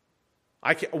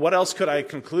 What else could I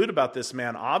conclude about this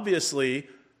man? Obviously,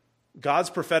 God's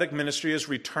prophetic ministry has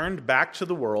returned back to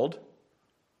the world,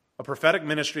 a prophetic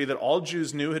ministry that all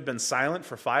Jews knew had been silent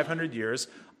for 500 years.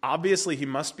 Obviously, he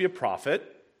must be a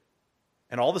prophet,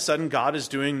 and all of a sudden, God is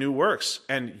doing new works,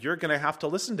 and you're going to have to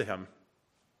listen to him.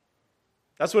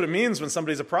 That's what it means when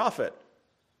somebody's a prophet.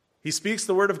 He speaks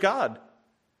the word of God.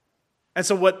 And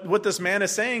so what this man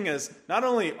is saying is, not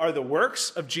only are the works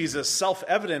of Jesus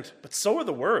self-evident, but so are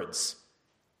the words.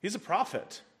 He's a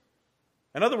prophet.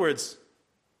 In other words,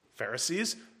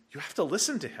 Pharisees, you have to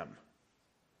listen to him.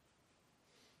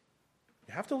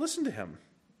 You have to listen to him.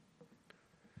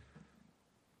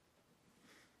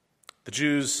 The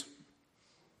Jews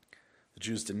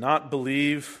did not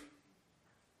believe,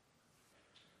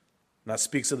 and that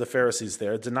speaks of the Pharisees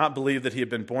there, did not believe that he had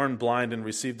been born blind and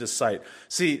received his sight.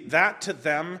 See, that to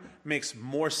them makes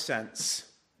more sense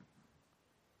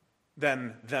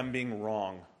than them being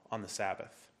wrong on the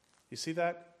Sabbath. You see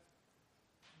that?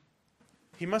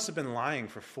 He must have been lying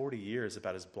for 40 years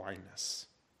about his blindness.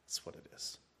 That's what it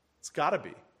is. It's got to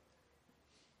be.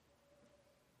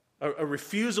 A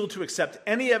refusal to accept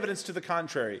any evidence to the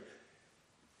contrary.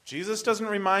 Jesus doesn't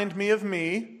remind me of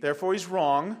me, therefore he's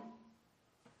wrong.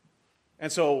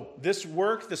 And so this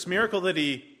work, this miracle that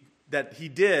he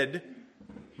did,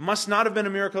 must not have been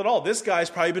a miracle at all. This guy's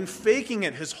probably been faking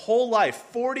it his whole life,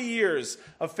 40 years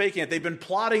of faking it. They've been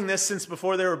plotting this since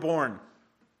before they were born.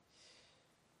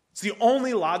 It's the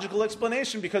only logical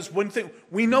explanation, because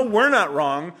we know we're not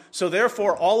wrong, so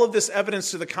therefore all of this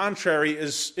evidence to the contrary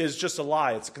is just a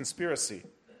lie. It's a conspiracy.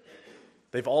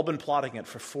 They've all been plotting it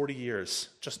for 40 years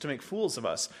just to make fools of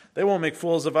us. They won't make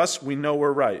fools of us. We know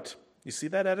we're right. You see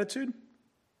that attitude?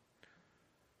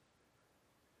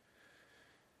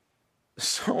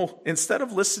 So instead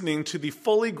of listening to the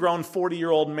fully grown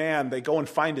 40-year-old man, they go and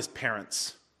find his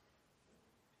parents.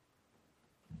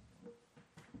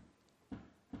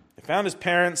 They found his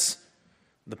parents,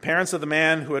 the parents of the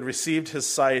man who had received his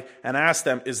sight, and asked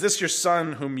them, is this your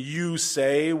son whom you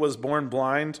say was born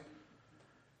blind?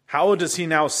 How does he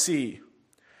now see?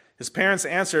 His parents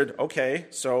answered, okay,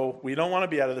 so we don't want to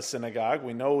be out of the synagogue.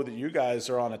 We know that you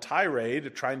guys are on a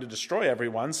tirade trying to destroy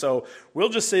everyone, so we'll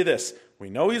just say this.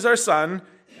 We know he's our son,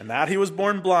 and that he was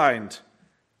born blind.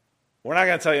 We're not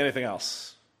going to tell you anything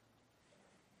else.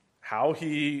 How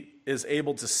he is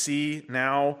able to see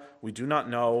now, we do not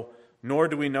know, nor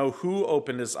do we know who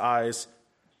opened his eyes.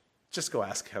 Just go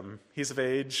ask him. He's of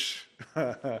age.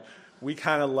 We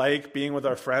kind of like being with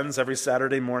our friends every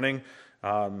Saturday morning.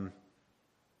 And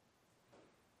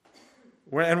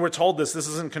we're told this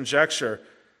isn't conjecture.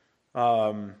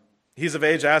 He's of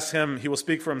age, ask him, he will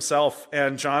speak for himself.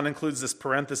 And John includes this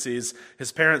parentheses.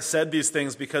 His parents said these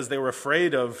things because they were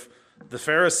afraid of the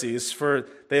Pharisees, for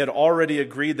they had already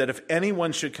agreed that if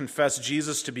anyone should confess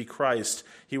Jesus to be Christ,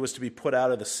 he was to be put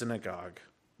out of the synagogue.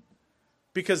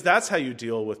 Because that's how you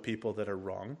deal with people that are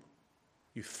wrong.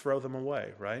 You throw them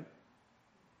away, right?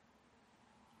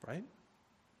 Right?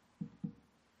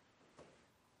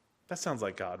 That sounds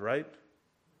like God, right?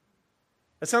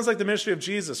 It sounds like the ministry of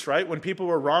Jesus, right? When people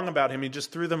were wrong about him, he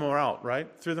just threw them out, right?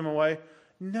 Threw them away.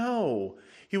 No.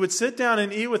 He would sit down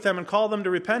and eat with them and call them to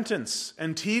repentance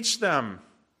and teach them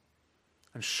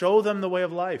and show them the way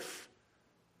of life.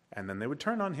 And then they would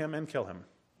turn on him and kill him.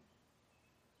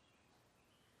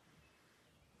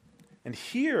 And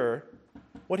here,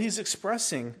 what he's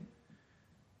expressing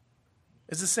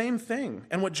is the same thing.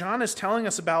 And what John is telling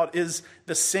us about is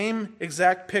the same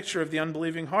exact picture of the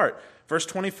unbelieving heart. Verse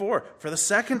 24, for the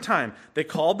second time, they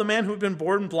called the man who had been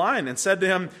born blind and said to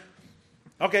him,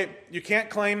 okay, you can't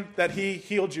claim that he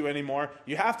healed you anymore.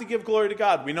 You have to give glory to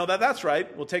God. We know that that's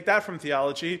right. We'll take that from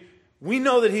theology. We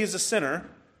know that he's a sinner.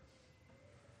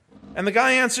 And the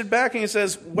guy answered back and he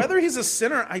says, whether he's a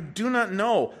sinner, I do not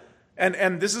know.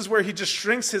 And this is where he just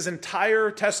shrinks his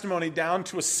entire testimony down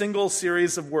to a single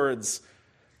series of words.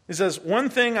 He says, one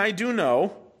thing I do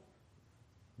know,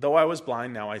 though I was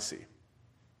blind, now I see.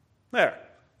 There.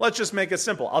 Let's just make it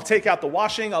simple. I'll take out the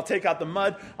washing. I'll take out the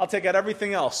mud. I'll take out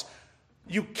everything else.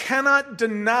 You cannot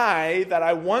deny that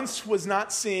I once was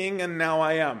not seeing and now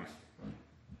I am.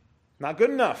 Not good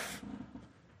enough.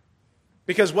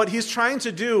 Because what he's trying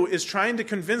to do is trying to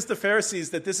convince the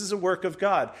Pharisees that this is a work of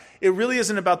God. It really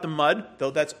isn't about the mud,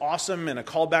 though that's awesome and a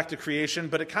callback to creation,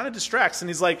 but it kind of distracts. And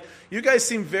he's like, you guys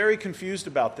seem very confused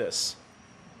about this.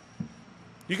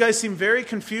 You guys seem very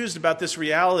confused about this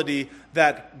reality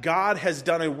that God has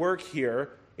done a work here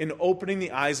in opening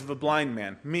the eyes of a blind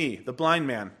man. Me, the blind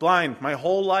man, blind my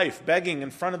whole life, begging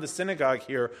in front of the synagogue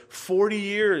here, 40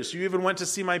 years. You even went to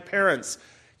see my parents.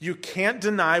 You can't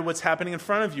deny what's happening in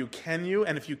front of you, can you?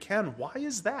 And if you can, why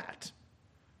is that?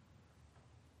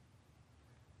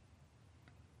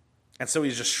 And so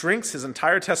he just shrinks his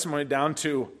entire testimony down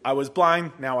to, I was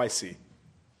blind, now I see.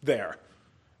 There.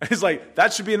 And he's like,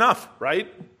 that should be enough,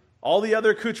 right? All the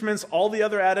other accoutrements, all the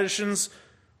other additions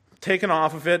taken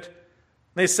off of it.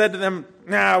 They said to them,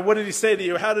 what did he say to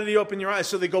you? How did he open your eyes?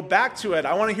 So they go back to it.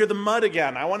 I want to hear the mud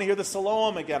again. I want to hear the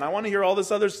Siloam again. I want to hear all this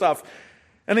other stuff.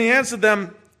 And he answered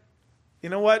them, you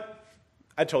know what?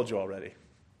 I told you already.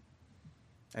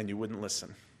 And you wouldn't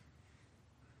listen.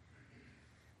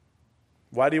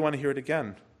 Why do you want to hear it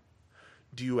again?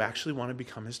 Do you actually want to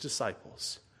become his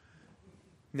disciples?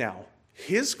 Now,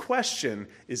 his question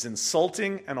is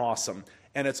insulting and awesome.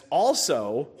 And it's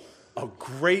also a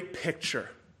great picture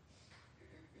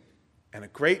and a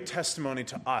great testimony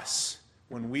to us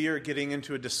when we are getting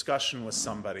into a discussion with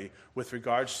somebody with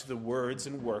regards to the words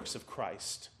and works of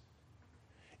Christ.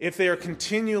 If they are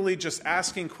continually just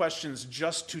asking questions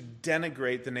just to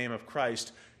denigrate the name of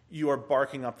Christ, you are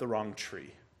barking up the wrong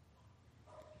tree.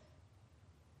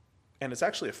 And it's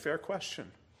actually a fair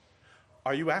question.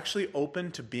 Are you actually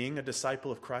open to being a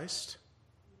disciple of Christ?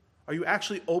 Are you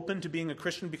actually open to being a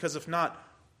Christian? Because if not,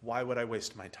 why would I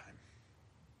waste my time?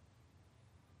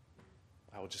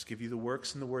 I will just give you the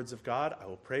works and the words of God. I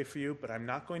will pray for you, but I'm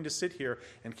not going to sit here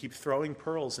and keep throwing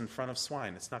pearls in front of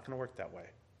swine. It's not going to work that way.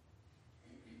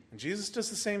 And Jesus does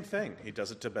the same thing. He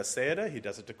does it to Bethsaida. He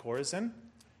does it to Chorazin.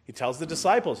 He tells the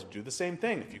disciples, do the same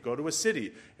thing. If you go to a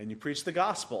city and you preach the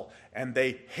gospel and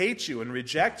they hate you and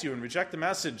reject the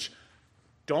message,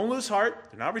 don't lose heart.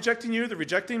 They're not rejecting you. They're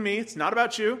rejecting me. It's not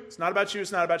about you. It's not about you.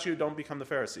 It's not about you. Don't become the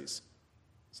Pharisees.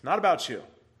 It's not about you.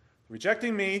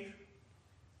 Rejecting me,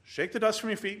 shake the dust from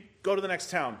your feet, go to the next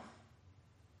town.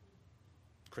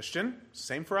 Christian,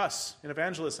 same for us in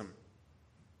evangelism.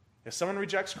 If someone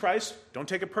rejects Christ, don't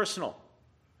take it personal.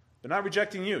 They're not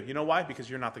rejecting you. You know why? Because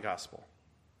you're not the gospel.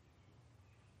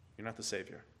 You're not the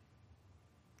Savior.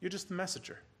 You're just the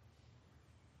messenger.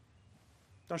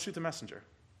 Don't shoot the messenger.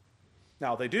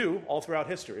 Now, they do all throughout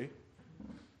history,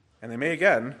 and they may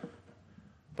again,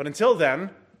 but until then,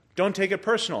 don't take it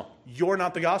personal. You're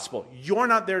not the gospel. You're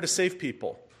not there to save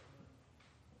people.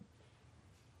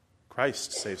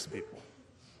 Christ saves people.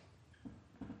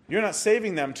 You're not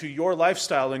saving them to your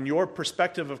lifestyle and your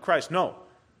perspective of Christ. No.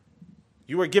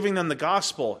 You are giving them the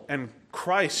gospel, and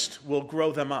Christ will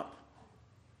grow them up.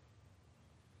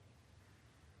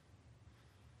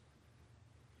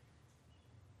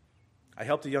 I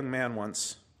helped a young man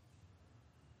once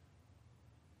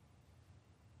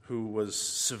who was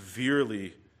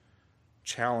severely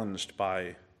challenged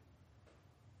by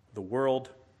the world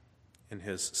in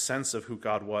his sense of who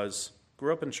God was,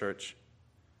 grew up in church.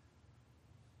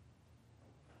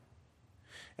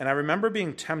 And I remember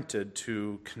being tempted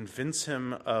to convince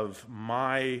him of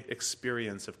my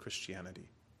experience of Christianity.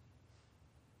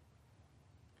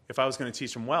 If I was going to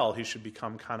teach him well, he should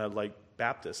become kind of like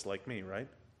Baptist, like me, right?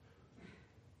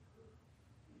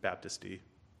 Baptist-y.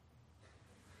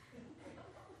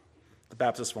 The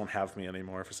Baptists won't have me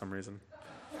anymore for some reason.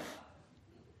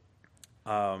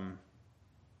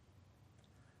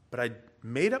 But I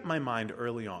made up my mind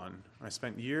early on. I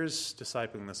spent years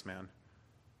discipling this man.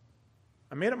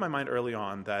 I made up my mind early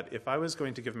on that if I was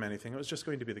going to give him anything, it was just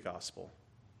going to be the gospel.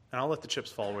 And I'll let the chips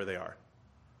fall where they are.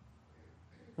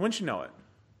 Wouldn't you know it?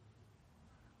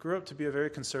 Grew up to be a very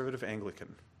conservative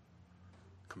Anglican.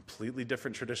 Completely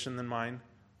different tradition than mine.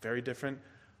 Very different.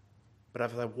 But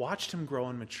as I watched him grow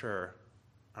and mature,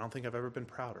 I don't think I've ever been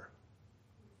prouder.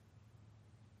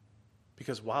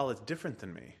 Because while it's different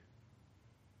than me,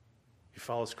 he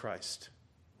follows Christ.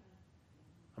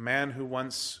 A man who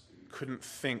once couldn't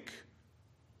think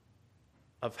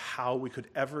of how we could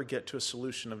ever get to a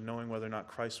solution of knowing whether or not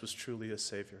Christ was truly a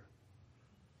Savior.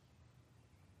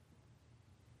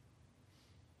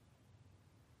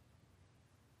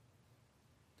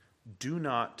 Do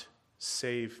not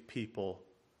save people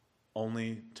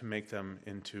only to make them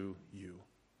into you.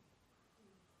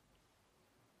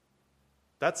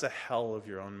 That's a hell of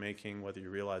your own making, whether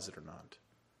you realize it or not.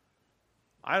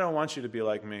 I don't want you to be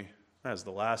like me. That's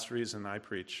the last reason I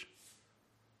preach.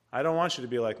 I don't want you to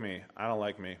be like me. I don't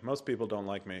like me. Most people don't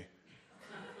like me.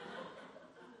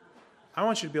 I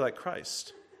want you to be like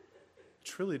Christ. I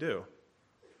truly do.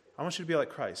 I want you to be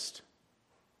like Christ.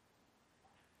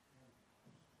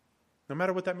 No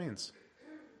matter what that means.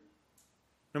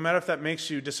 No matter if that makes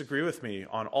you disagree with me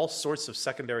on all sorts of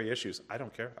secondary issues. I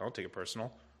don't care. I don't take it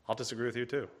personal. I'll disagree with you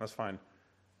too. That's fine.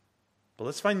 But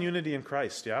let's find unity in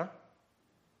Christ, yeah?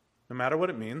 No matter what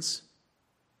it means.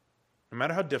 No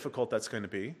matter how difficult that's going to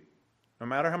be. No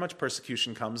matter how much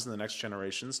persecution comes in the next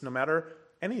generations. No matter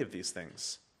any of these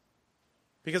things.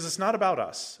 Because it's not about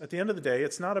us. At the end of the day,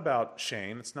 it's not about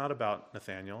Shane. It's not about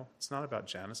Nathaniel. It's not about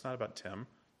Jen. It's not about Tim.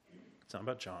 It's not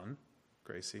about John,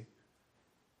 Gracie.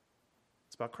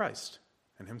 It's about Christ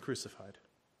and him crucified.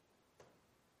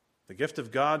 The gift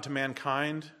of God to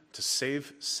mankind to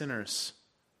save sinners.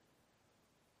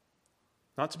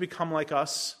 Not to become like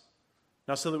us,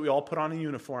 not so that we all put on a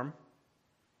uniform,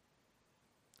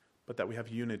 but that we have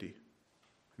unity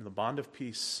in the bond of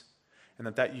peace. And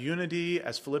that unity,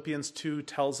 as Philippians 2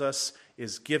 tells us,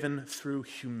 is given through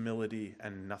humility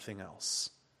and nothing else.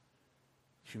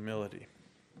 Humility.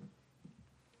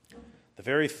 The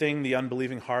very thing the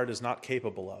unbelieving heart is not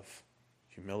capable of.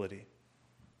 Humility.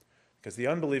 Because the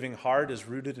unbelieving heart is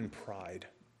rooted in pride.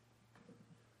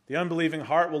 The unbelieving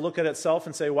heart will look at itself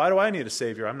and say, why do I need a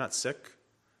Savior? I'm not sick.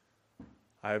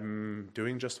 I'm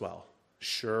doing just well.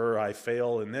 Sure, I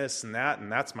fail in this and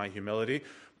that's my humility.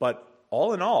 But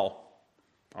all in all,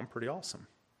 I'm pretty awesome.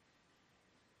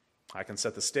 I can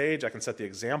set the stage. I can set the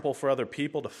example for other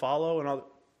people to follow.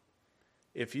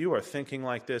 If you are thinking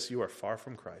like this, you are far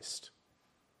from Christ.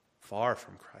 Far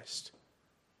from Christ.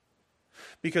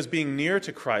 Because being near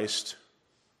to Christ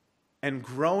and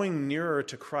growing nearer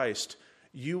to Christ,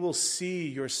 you will see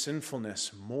your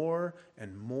sinfulness more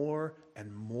and more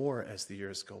and more as the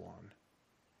years go on,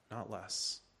 not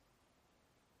less.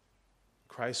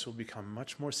 Christ will become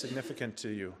much more significant to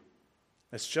you.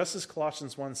 It's just as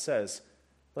Colossians 1 says,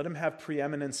 let him have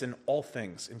preeminence in all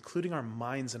things, including our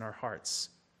minds and our hearts.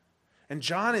 And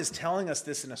John is telling us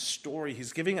this in a story.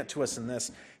 He's giving it to us in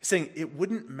this. He's saying it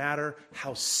wouldn't matter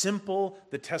how simple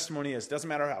the testimony is. Doesn't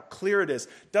matter how clear it is.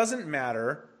 Doesn't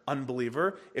matter,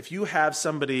 unbeliever, if you have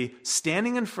somebody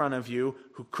standing in front of you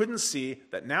who couldn't see,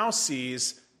 that now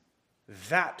sees,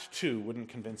 that too wouldn't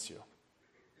convince you.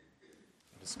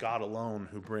 It is God alone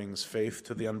who brings faith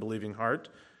to the unbelieving heart.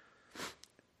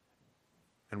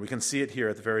 And we can see it here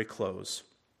at the very close.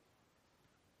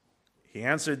 He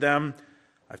answered them,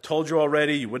 I've told you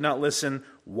already, you would not listen.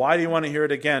 Why do you want to hear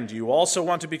it again? Do you also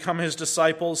want to become his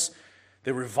disciples?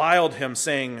 They reviled him,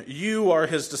 saying, you are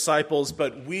his disciples,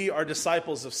 but we are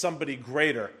disciples of somebody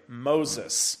greater,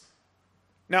 Moses.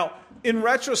 Now, in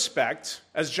retrospect,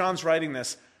 as John's writing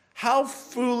this, how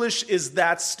foolish is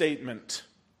that statement?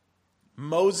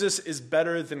 Moses is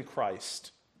better than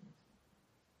Christ.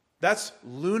 That's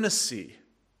lunacy.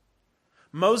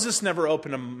 Moses never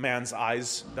opened a man's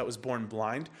eyes that was born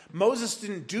blind. Moses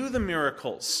didn't do the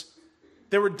miracles.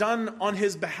 They were done on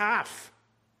his behalf.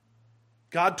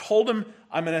 God told him,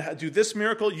 I'm going to do this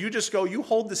miracle. You just go, you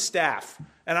hold the staff,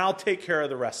 and I'll take care of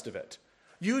the rest of it.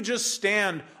 You just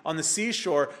stand on the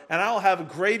seashore, and I'll have a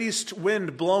great east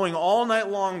wind blowing all night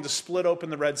long to split open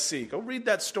the Red Sea. Go read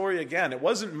that story again. It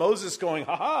wasn't Moses going,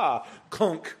 ha-ha,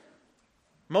 clunk.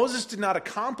 Moses did not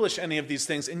accomplish any of these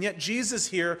things, and yet Jesus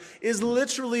here is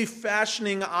literally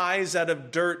fashioning eyes out of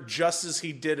dirt just as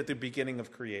he did at the beginning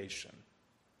of creation.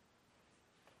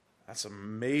 That's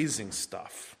amazing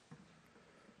stuff.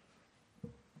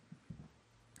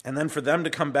 And then for them to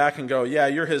come back and go, yeah,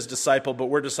 you're his disciple, but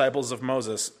we're disciples of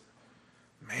Moses.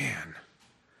 Man,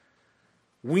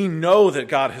 We know that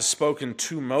God has spoken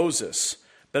to Moses,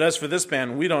 but as for this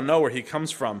man, we don't know where he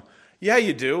comes from. Yeah,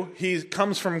 you do. He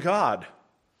comes from God.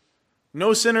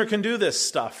 No sinner can do this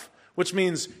stuff, which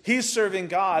means he's serving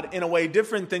God in a way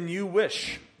different than you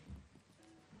wish.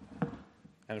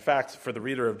 And in fact, for the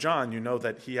reader of John, you know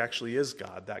that he actually is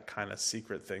God, that kind of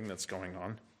secret thing that's going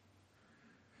on.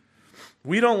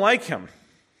 We don't like him.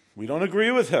 We don't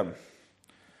agree with him.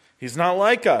 He's not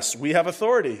like us. We have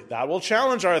authority. That will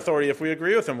challenge our authority if we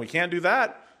agree with him. We can't do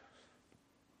that.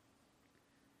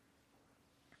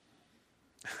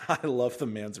 I love the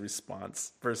man's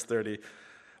response. Verse 30.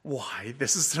 Why?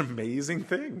 This is an amazing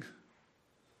thing.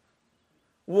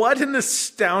 What an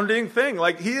astounding thing.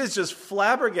 Like, he is just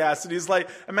flabbergasted. He's like,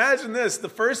 imagine this, the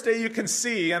first day you can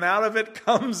see, and out of it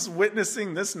comes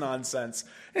witnessing this nonsense.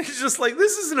 And he's just like,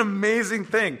 this is an amazing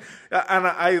thing. And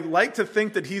I like to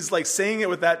think that he's like saying it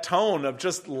with that tone of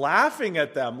just laughing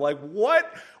at them. Like,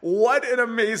 what an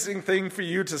amazing thing for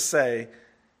you to say.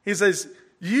 He says,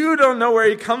 you don't know where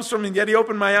he comes from, and yet he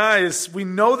opened my eyes. We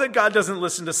know that God doesn't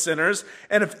listen to sinners.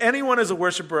 And if anyone is a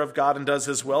worshiper of God and does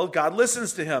his will, God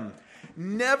listens to him.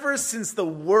 Never since the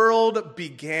world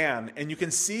began, and you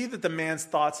can see that the man's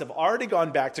thoughts have already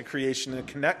gone back to creation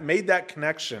and made that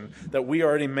connection that we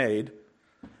already made.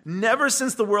 Never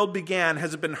since the world began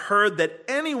has it been heard that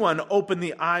anyone opened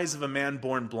the eyes of a man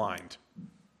born blind.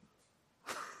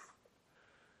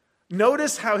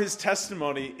 Notice how his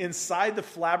testimony inside the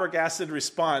flabbergasted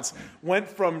response went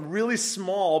from really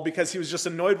small because he was just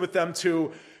annoyed with them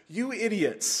to, you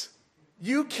idiots.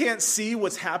 You can't see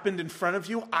what's happened in front of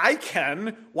you. I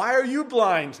can. Why are you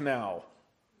blind now?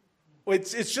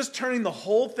 It's just turning the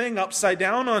whole thing upside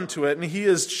down onto it, and he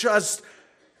is just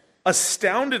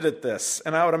astounded at this,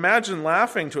 and I would imagine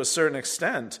laughing to a certain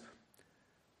extent.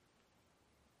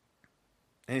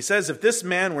 And he says, if this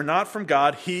man were not from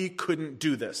God, he couldn't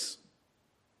do this.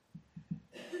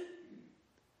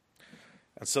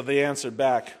 And so they answered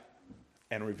back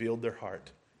and revealed their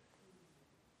heart.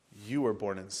 You were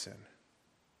born in sin.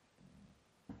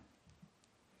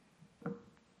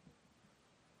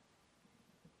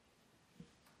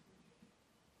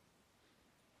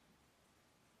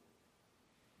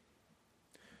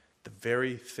 The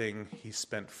very thing he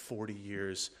spent 40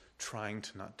 years trying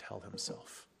to not tell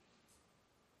himself.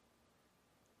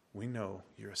 We know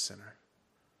you're a sinner.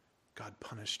 God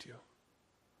punished you.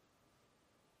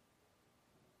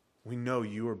 We know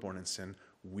you were born in sin.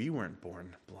 We weren't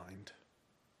born blind.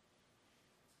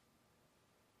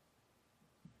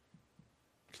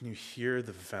 Can you hear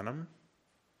the venom?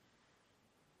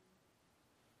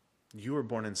 You were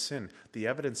born in sin. The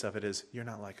evidence of it is you're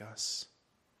not like us.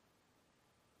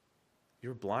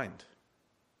 You're blind.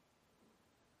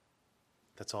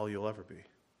 That's all you'll ever be.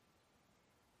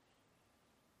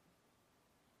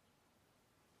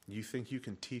 You think you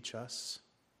can teach us?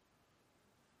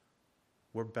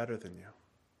 We're better than you.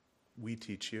 We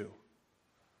teach you.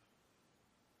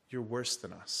 You're worse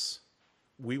than us.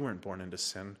 We weren't born into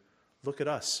sin. Look at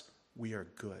us. We are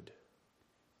good.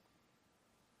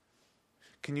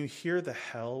 Can you hear the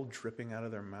hell dripping out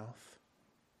of their mouth?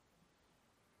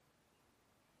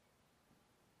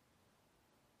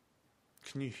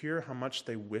 Can you hear how much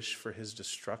they wish for his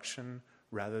destruction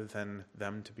rather than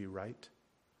them to be right?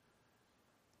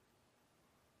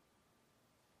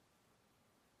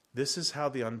 This is how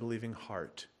the unbelieving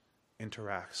heart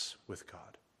interacts with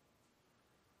God.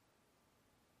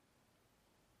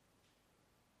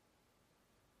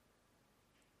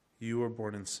 You were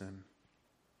born in sin.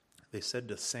 They said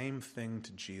the same thing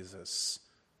to Jesus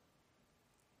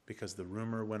because the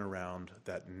rumor went around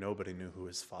that nobody knew who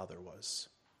his father was.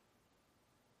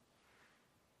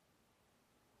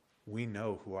 We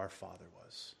know who our father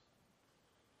was.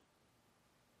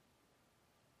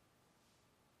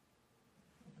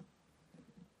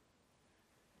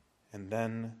 And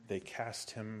then they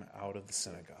cast him out of the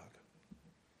synagogue.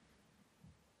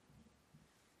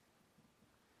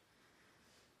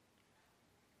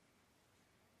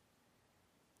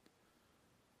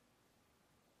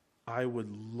 I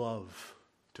would love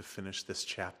to finish this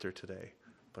chapter today,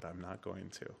 but I'm not going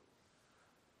to.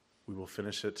 We will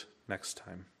finish it next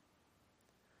time.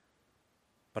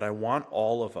 But I want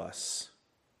all of us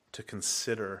to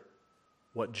consider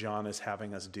what John is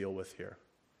having us deal with here.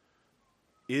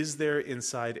 Is there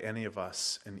inside any of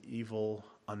us an evil,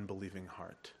 unbelieving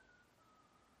heart?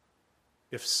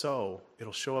 If so,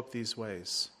 it'll show up these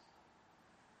ways.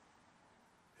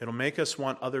 It'll make us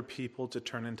want other people to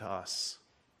turn into us.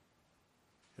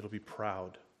 It'll be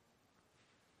proud.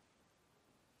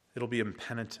 It'll be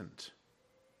impenitent.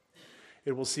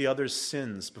 It will see others'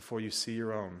 sins before you see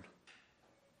your own.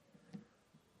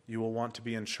 you will want to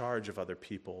be in charge of other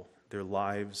people, their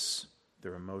lives,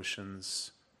 their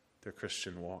emotions, their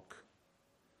Christian walk.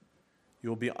 You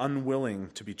will be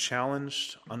unwilling to be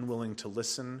challenged, unwilling to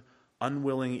listen,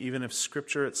 unwilling even if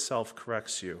Scripture itself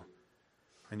corrects you.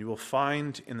 And you will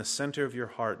find in the center of your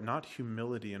heart not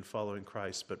humility in following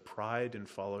Christ, but pride in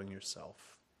following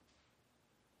yourself.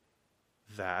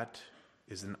 That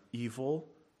is an evil,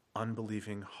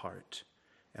 unbelieving heart.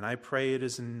 And I pray it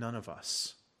is in none of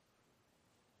us.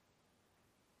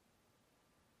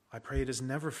 I pray it is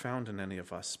never found in any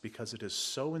of us because it is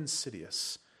so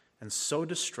insidious and so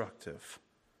destructive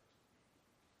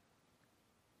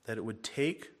that it would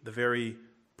take the very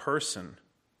person,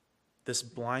 this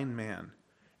blind man,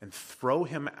 and throw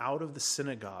him out of the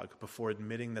synagogue before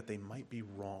admitting that they might be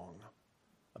wrong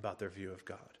about their view of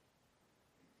God.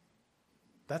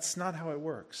 That's not how it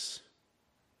works.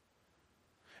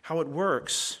 How it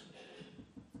works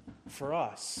for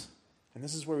us, and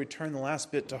this is where we turn the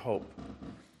last bit to hope.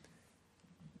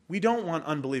 We don't want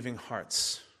unbelieving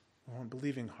hearts. We want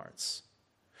believing hearts.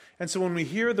 And so when we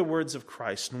hear the words of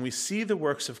Christ, when we see the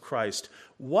works of Christ,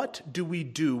 what do we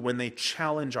do when they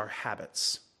challenge our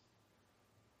habits?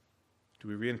 Do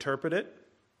we reinterpret it?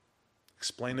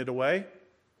 Explain it away?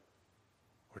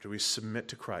 Or do we submit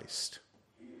to Christ?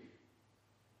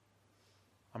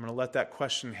 I'm going to let that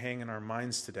question hang in our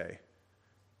minds today.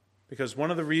 Because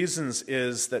one of the reasons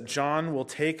is that John will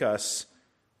take us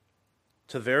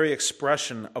to the very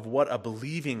expression of what a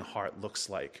believing heart looks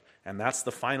like. And that's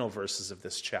the final verses of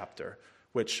this chapter,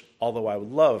 which, although I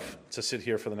would love to sit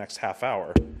here for the next half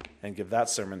hour and give that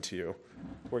sermon to you,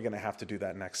 we're going to have to do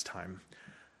that next time.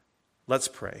 Let's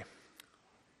pray.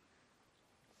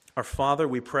 Our Father,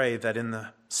 we pray that in the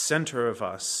center of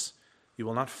us, you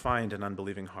will not find an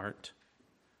unbelieving heart.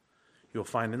 You will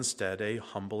find instead a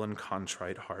humble and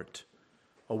contrite heart,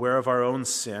 aware of our own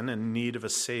sin and need of a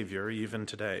Savior even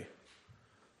today.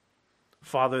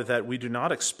 Father, that we do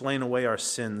not explain away our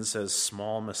sins as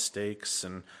small mistakes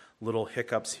and little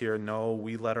hiccups here. No,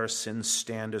 we let our sins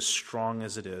stand as strong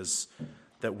as it is,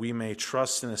 that we may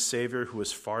trust in a Savior who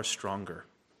is far stronger.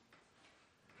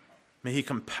 May he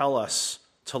compel us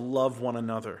to love one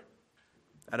another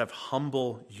out of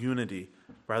humble unity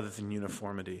rather than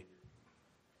uniformity.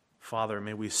 Father,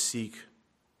 may we seek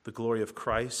the glory of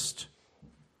Christ.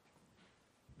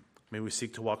 May we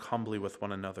seek to walk humbly with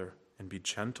one another and be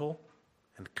gentle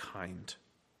and kind.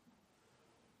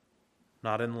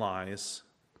 Not in lies,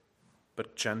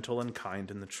 but gentle and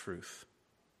kind in the truth.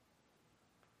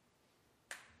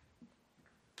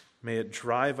 May it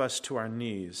drive us to our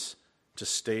knees to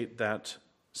state that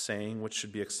saying which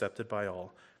should be accepted by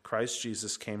all: Christ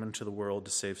Jesus came into the world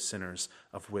to save sinners,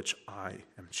 of which I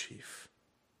am chief.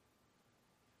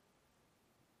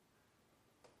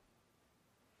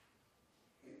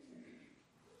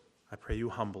 I pray you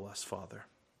humble us, Father.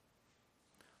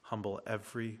 Humble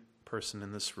every person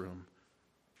in this room,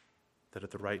 that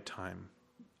at the right time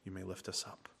you may lift us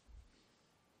up.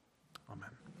 Amen.